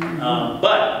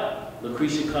 But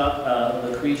Lucretia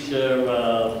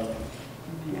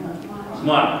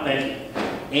Smart, thank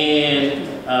you,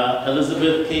 and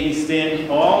Elizabeth Cady Stanton,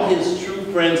 all his true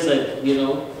friends said,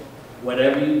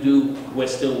 whatever you do, we're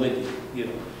still with you.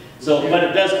 So, but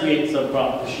it does create some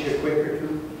problems. Is she a Quaker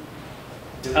too?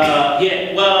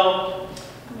 Yeah, well,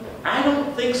 I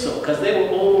don't think so, because they were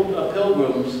old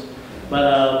pilgrims.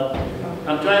 But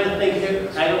I'm trying to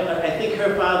think. I think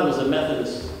her father was a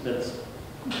Methodist minister.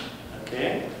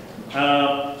 Okay.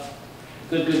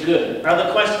 Good.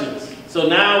 Other questions? So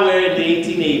now we're in the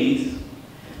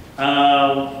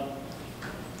 1880s.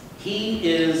 He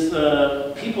is.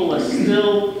 People are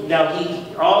still now.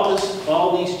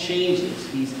 All these changes.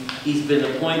 He's been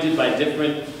appointed by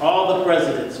all the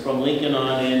presidents from Lincoln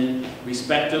on in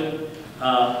respect him.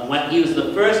 When he was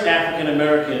the first African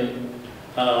American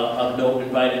of note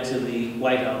invited to the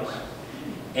White House.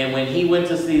 And when he went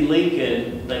to see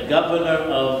Lincoln, the governor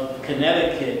of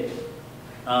Connecticut,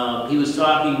 he was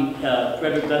talking,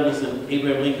 Frederick Douglass and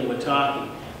Abraham Lincoln were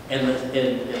talking, and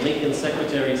Lincoln's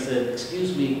secretary said,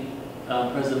 excuse me,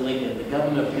 President Lincoln, the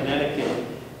governor of Connecticut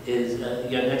is,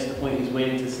 next point, he's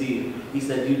waiting to see you. He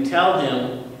said, you tell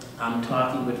him I'm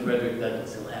talking with Frederick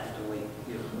Douglass, he'll have to wait.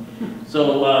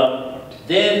 So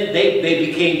then they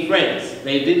became friends.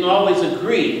 They didn't always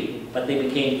agree, but they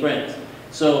became friends.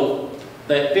 So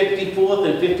the 54th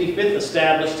and 55th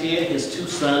established here, his two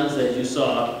sons, as you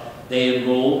saw, they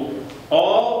enrolled.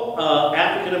 All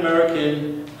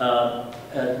African-American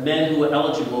men who were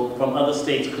eligible from other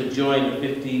states could join the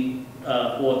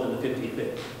 54th and the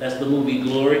 55th. That's the movie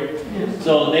Glory.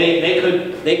 So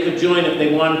they could join if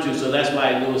they wanted to, so that's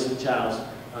why Lewis and Charles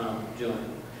joined.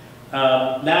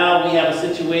 Now we have a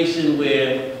situation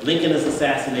where Lincoln is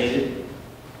assassinated,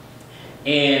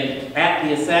 and after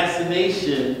the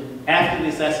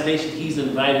assassination, he's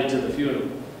invited to the funeral.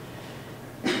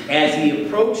 As he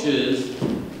approaches,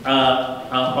 an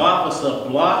officer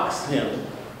blocks him.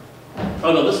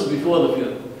 Oh no, this is before the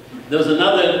funeral. There was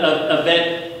another event,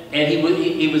 and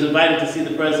he was invited to see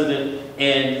the president,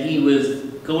 and he was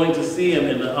going to see him,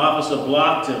 and the officer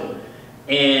blocked him.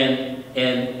 And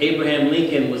Abraham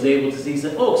Lincoln was able to see, he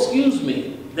said, "Oh, excuse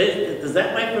me, does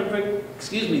that microphone,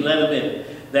 excuse me, let him in."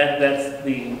 That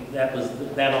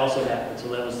also happened, so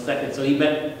that was the second. So he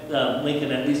met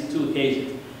Lincoln at least 2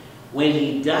 occasions. When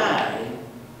he died,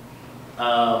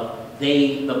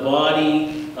 the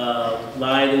body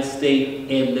lied in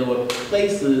state, and there were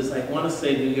places, I want to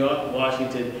say New York,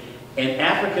 Washington, and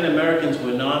African Americans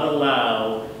were not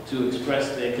allowed to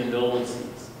express their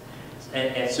condolences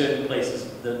at certain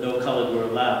places. No colored were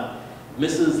allowed.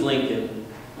 Mrs. Lincoln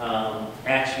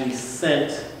actually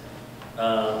sent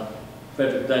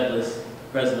Frederick Douglass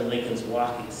President Lincoln's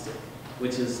walking stick,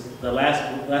 which is the last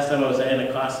time I was at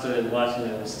Anacostia in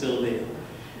Washington, it was still there.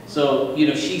 So, you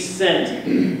know, she sent,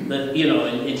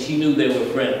 and she knew they were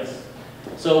friends.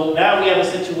 So now we have a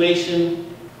situation,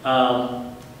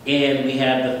 and we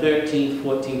have the 13th,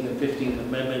 14th, and 15th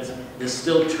Amendments. There's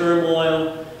still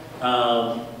turmoil,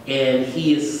 and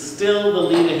he is still the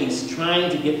leader. He's trying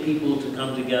to get people to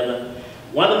come together.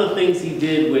 One of the things he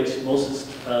did, which most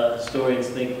historians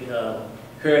think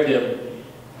hurt him,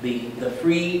 the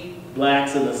free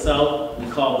blacks in the South, we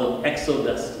call them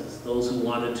exodusters, those who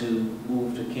wanted to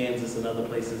move to Kansas and other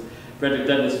places. Frederick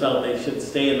Douglass felt they should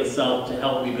stay in the South to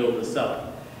help rebuild the South.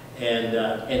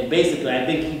 And basically, I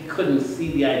think he couldn't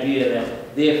see the idea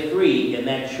that they're free and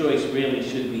that choice really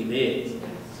should be theirs.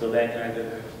 So that kind of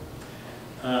hurt.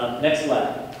 Next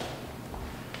slide.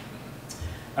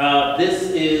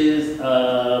 This is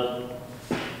a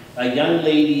young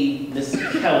lady, Miss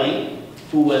Kelly,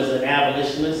 who was an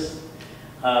abolitionist.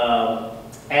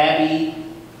 Abby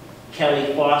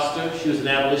Kelly Foster, she was an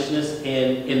abolitionist,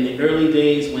 and in the early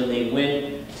days when they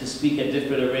went to speak at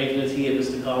different arrangements, he and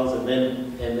Mr. Collins,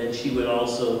 and then she would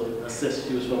also assist.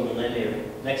 She was from the Lynn area.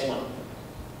 Next one.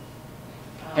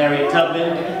 Harriet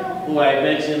Tubman, who I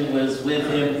mentioned was with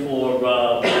him for,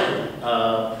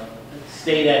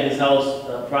 stayed at his house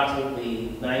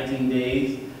approximately 19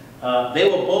 days. They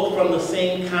were both from the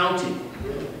same county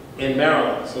in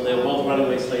Maryland, so they were both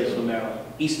runaway slaves from Maryland,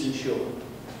 Eastern Shore.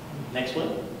 Next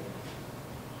one.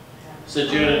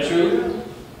 Sojourner Truth,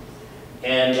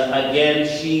 and again,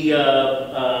 she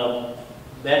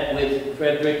met with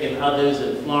Frederick and others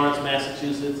in Florence,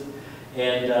 Massachusetts,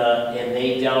 and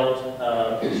they dealt,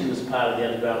 she was part of the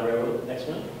Underground Railroad. Next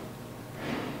one.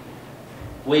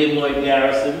 William Lloyd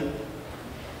Garrison,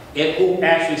 who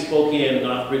actually spoke here in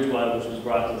North Bridgewater, which was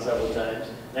brought in several times.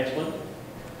 Next one.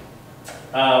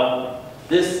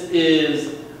 This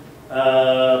is,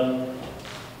 come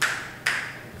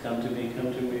to me.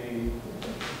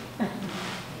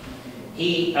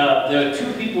 There are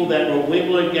 2 people that were William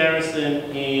Lloyd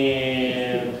Garrison,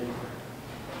 and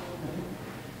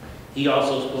he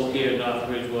also spoke here in North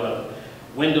Bridgewater.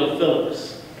 Wendell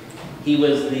Phillips. He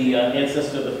was the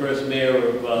ancestor of the first mayor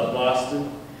of Boston,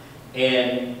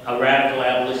 and a radical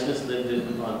abolitionist,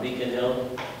 lived on Beacon Hill,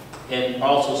 and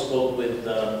also spoke with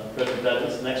Frederick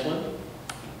Douglass. Next one.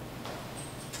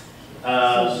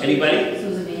 Anybody?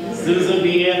 Susan B. Anthony. Susan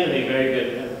B. Anthony, very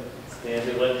good.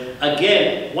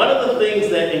 Again, one of the things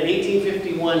that in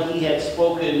 1851 he had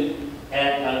spoken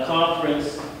at a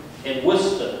conference in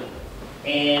Worcester,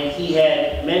 and he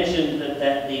had mentioned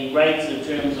that the rights in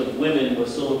terms of women were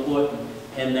so important,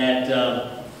 and that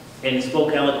and he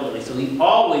spoke eloquently. So he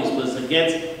always was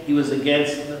against. He was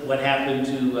against what happened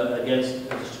to against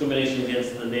discrimination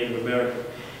against the Native American.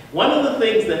 One of the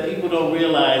things that people don't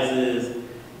realize is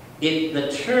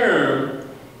the term,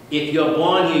 if you're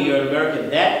born here, you're an American,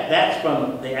 that's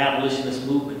from the abolitionist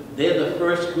movement. They're the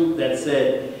first group that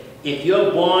said, if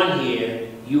you're born here,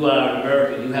 you are an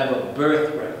American, you have a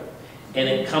birthright. And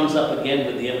it comes up again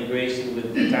with the immigration,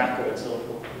 with DACA and so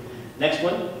forth. Next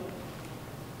one.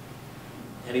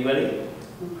 Anybody?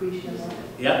 Lucretia Mott.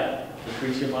 Yeah,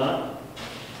 Lucretia Mott.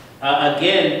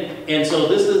 Again, and so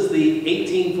this is the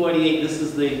 1848, this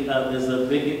is there's a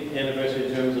big anniversary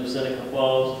in terms of Seneca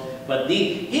Falls. But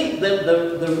the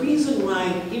reason why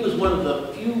he was one of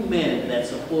the few men that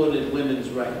supported women's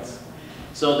rights.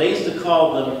 So they used to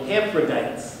call them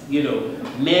Hermaphrodites,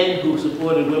 men who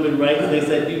supported women's rights. They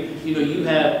said, you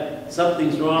have,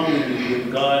 something's wrong with you when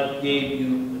God gave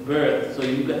you birth, so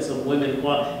you've got some women.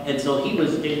 And so he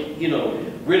was,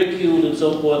 ridiculed and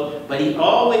so forth, but he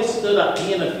always stood up,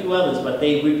 he and a few others, but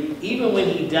even when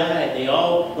he died,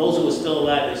 those who were still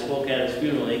alive, they spoke at his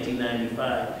funeral in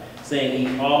 1895. Saying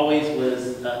he always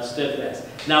was steadfast.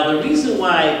 Now the reason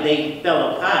why they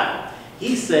fell apart,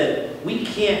 he said, we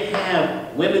can't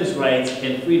have women's rights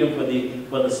and freedom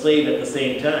for the slave at the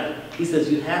same time. He says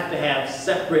you have to have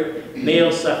separate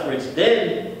male suffrage,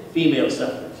 then female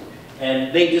suffrage.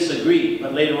 And they disagreed,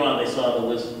 but later on they saw the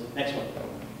wisdom. Next one.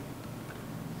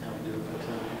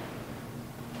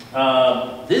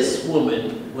 This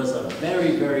woman was a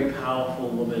very, very powerful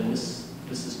woman,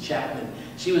 Mrs. Chapman.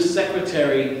 She was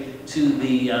secretary to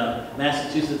the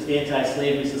Massachusetts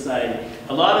Anti-Slavery Society.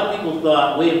 A lot of people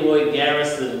thought William Lloyd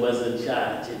Garrison was in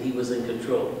charge and he was in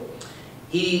control.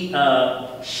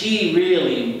 She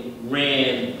really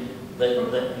ran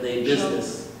the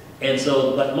business, and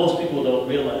so, but most people don't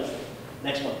realize it.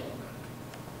 Next one.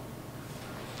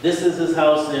 This is his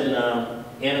house in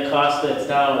Anacostia. It's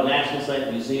now a National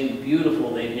Site Museum.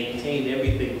 Beautiful. They maintained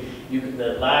everything.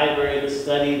 The library, the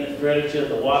study, the furniture,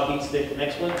 the walking stick.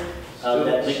 Next one. Still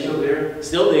there?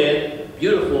 Still there.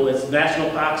 Beautiful. It's National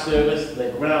Park Service.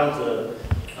 The grounds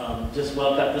are just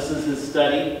well cut. This is his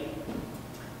study.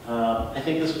 I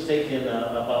think this was taken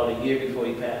about a year before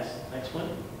he passed. Next one.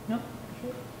 No.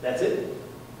 That's it?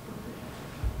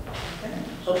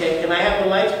 Okay, can I have the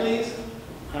lights, please?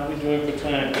 How are we doing for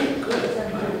time?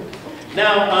 Good.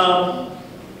 Now,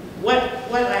 what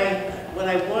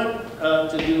I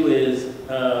want to do is,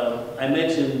 I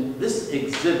mentioned this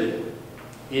exhibit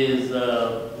is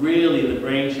really the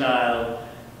brainchild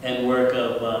and work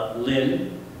of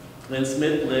Lynn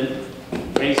Smith. Lynn,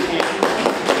 raise your hand.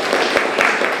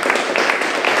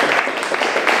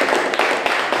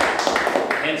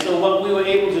 So what we were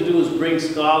able to do is bring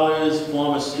scholars,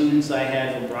 former students I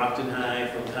had from Brockton High,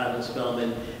 from Cotton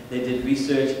Spelman. They did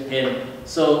research, and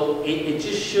so it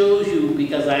just shows you,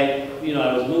 because I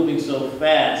was moving so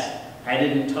fast, I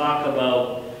didn't talk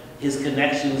about his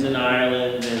connections in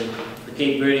Ireland and the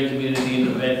Cape Verdean community in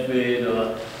New Bedford,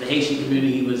 or the Haitian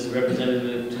community. He was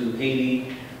representative to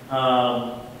Haiti,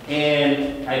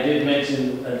 and I did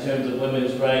mention in terms of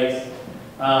women's rights.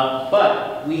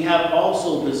 But we have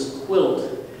also this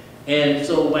quilt. And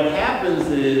so what happens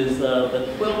is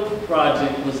the quilt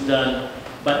project was done,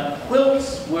 but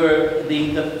quilts were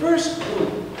the first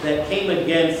group that came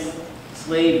against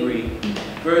slavery.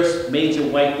 First major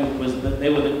white group was, they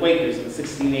were the Quakers in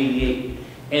 1688.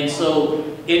 And so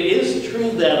it is true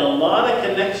that a lot of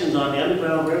connections on the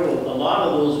Underground Railroad, a lot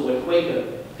of those were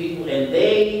Quaker people, and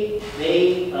they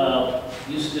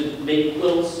used to make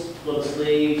quilts for the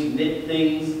slaves, knit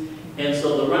things. And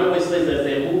so the runaway slaves, as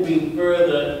they're moving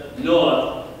further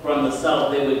north from the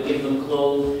south, they would give them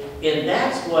clothes. And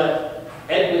that's what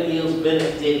Edward Eels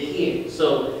Bennett did here.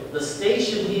 So the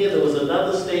station here, there was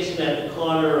another station at the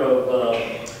corner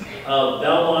of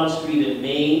Belmont Street in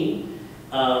Maine.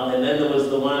 And then there was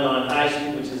the one on High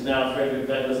Street, which is now Frederick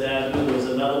Douglass Avenue. There was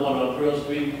another one on Pearl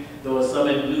Street. There was some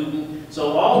in Newton.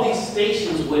 So all these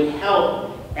stations would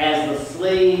help as the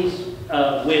slaves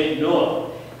went north.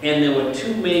 And there were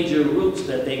two major routes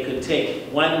that they could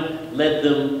take. One led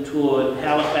them toward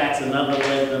Halifax, another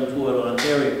led them toward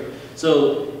Ontario.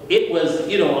 So it was,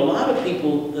 a lot of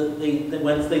people,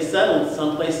 once they settled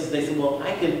some places, they said, well,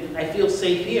 I feel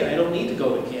safe here. I don't need to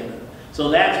go to Canada. So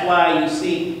that's why you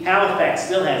see Halifax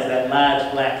still has that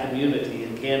large black community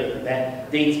in Canada.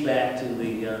 That dates back to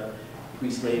the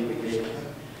pre-slavery days.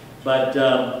 But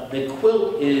the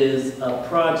quilt is a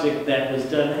project that was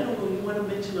done. I don't know, you want to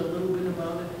mention a little bit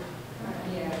about it?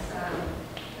 Yes.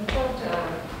 The quilt,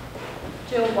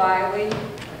 Jill Wiley,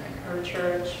 her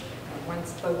church,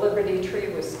 once the Liberty Tree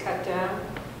was cut down,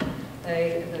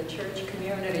 the church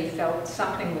community felt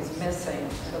something was missing.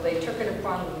 So they took it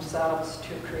upon themselves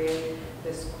to create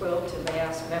this quilt, and they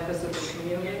asked members of the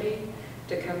community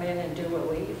to come in and do a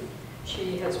leaf.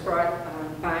 She has brought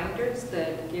binders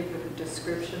that give a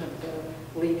description of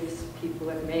the leaves people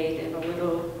have made and a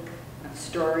little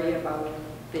story about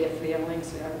their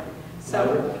feelings.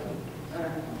 So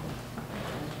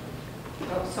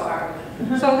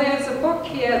there's a book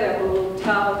here that will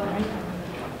tell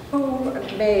who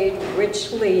made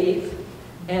which leaf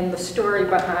and the story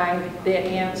behind their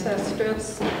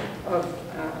ancestors of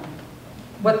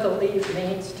what the leaf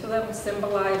means to them,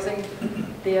 symbolizing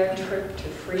their trip to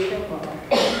freedom.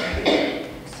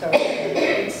 So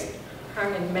it's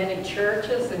hung in many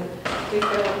churches, and we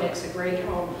feel it makes a great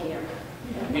home here.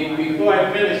 Before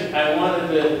I finish, I wanted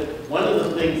to, one of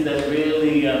the things that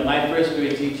really, my first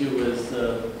grade teacher was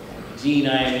Jean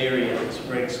Ioneary at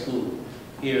Sprague School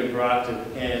here in Brockton.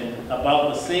 And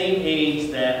about the same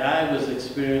age that I was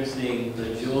experiencing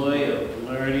the joy of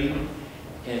learning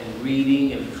and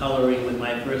reading and coloring with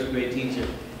my first grade teacher,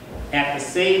 at the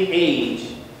same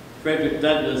age, Frederick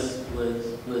Douglass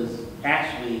was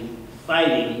actually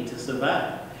fighting to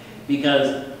survive.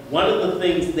 Because one of the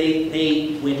things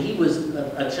when he was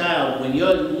a child, when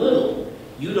you're little,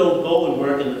 you don't go and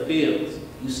work in the fields.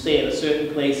 You stay at a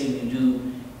certain place and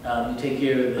you take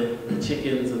care of the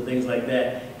chickens and things like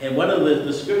that. And one of the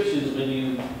descriptions when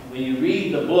you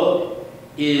read the book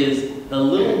is the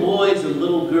little boys and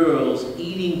little girls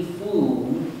eating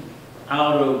food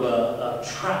out of a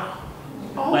trough,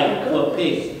 Oh, like for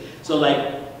pigs. So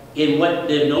like,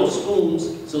 there are no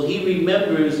spoons, so he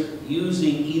remembers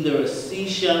using either a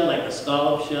seashell, like a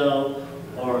scallop shell,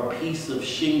 or a piece of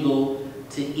shingle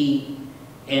to eat.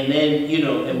 And then,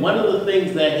 and one of the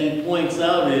things that he points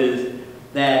out is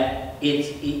that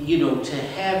to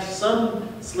have some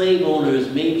slave owners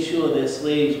make sure their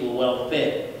slaves were well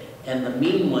fed, and the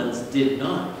mean ones did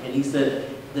not. And he said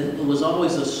that it was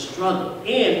always a struggle.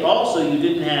 And also you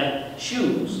didn't have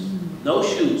shoes, no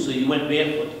shoes, so you went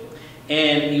barefoot.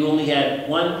 And you only had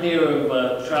one pair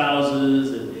of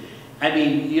trousers, and I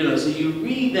mean, so you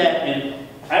read that, and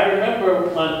I remember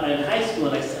in high school,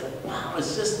 and I said, wow,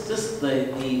 it's just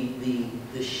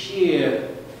the sheer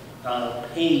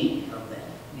pain of that,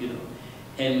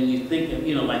 and when you think of,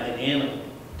 like an animal,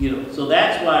 so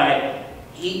that's why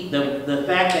the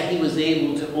fact that he was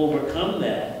able to overcome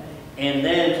that, and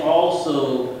then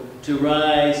also to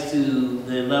rise to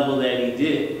the level that he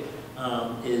did,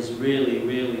 is really,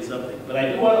 really something. But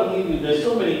I do want to leave you, there's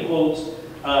so many quotes.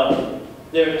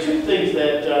 There are two things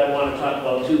that I want to talk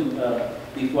about too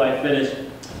before I finish.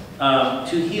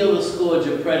 To Heal the Scourge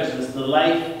of Prejudice, the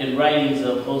life and writings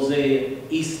of Hosea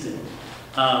Easton.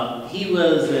 He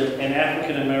was an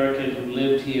African-American who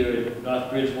lived here in North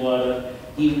Bridgewater.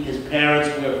 His parents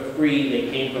were free,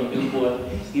 they came from Newport.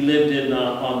 He lived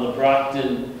on the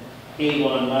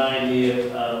Brockton-Avon line near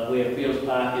where Fields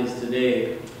Park is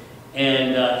today.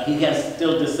 And he has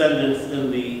still descendants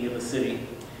in the city.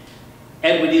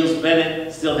 Edward Eels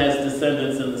Bennett still has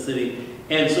descendants in the city.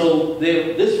 And so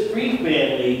this free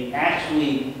family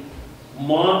actually,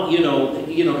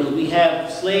 because we have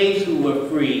slaves who were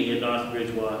free in North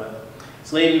Bridgewater.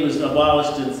 Slavery was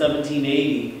abolished in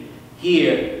 1780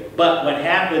 here. But what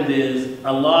happened is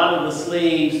a lot of the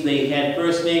slaves, they had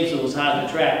first names, so it was hard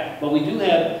to track. But we do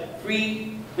have free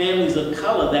families of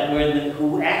color that were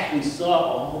who actually saw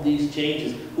all these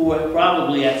changes, who were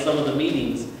probably at some of the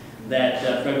meetings that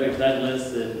Frederick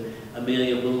Douglass and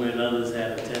Amelia Boomer and others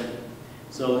had attended.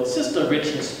 So it's just a rich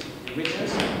history,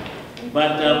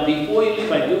 But before you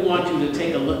leave, I do want you to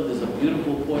take a look. There's a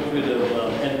beautiful portrait of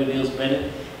Edward Eels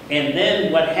Bennett. And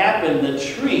then what happened, the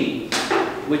tree,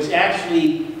 which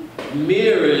actually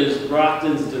mirrors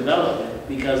Brockton's development,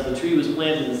 because the tree was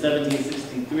planted in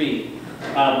 1763,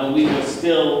 when we were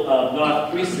still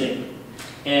North Precinct.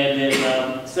 And in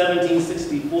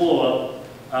 1764,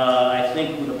 I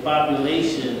think with the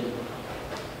population,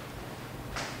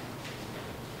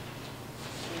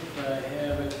 if I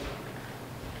have it,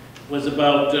 was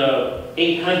about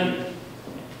 800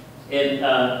 in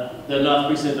the North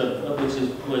Precinct, which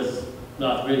was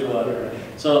North Bridgewater.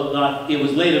 So it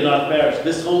was later North Parish.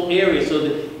 This whole area, so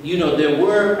that, there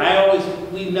were,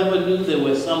 we never knew there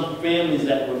were some families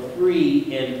that were free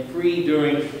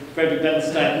during Frederick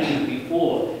Douglass' time, even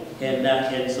before. And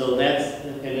so that's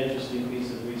an interesting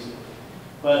piece of research.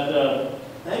 But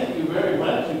thank you very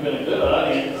much. You've been a good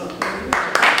audience.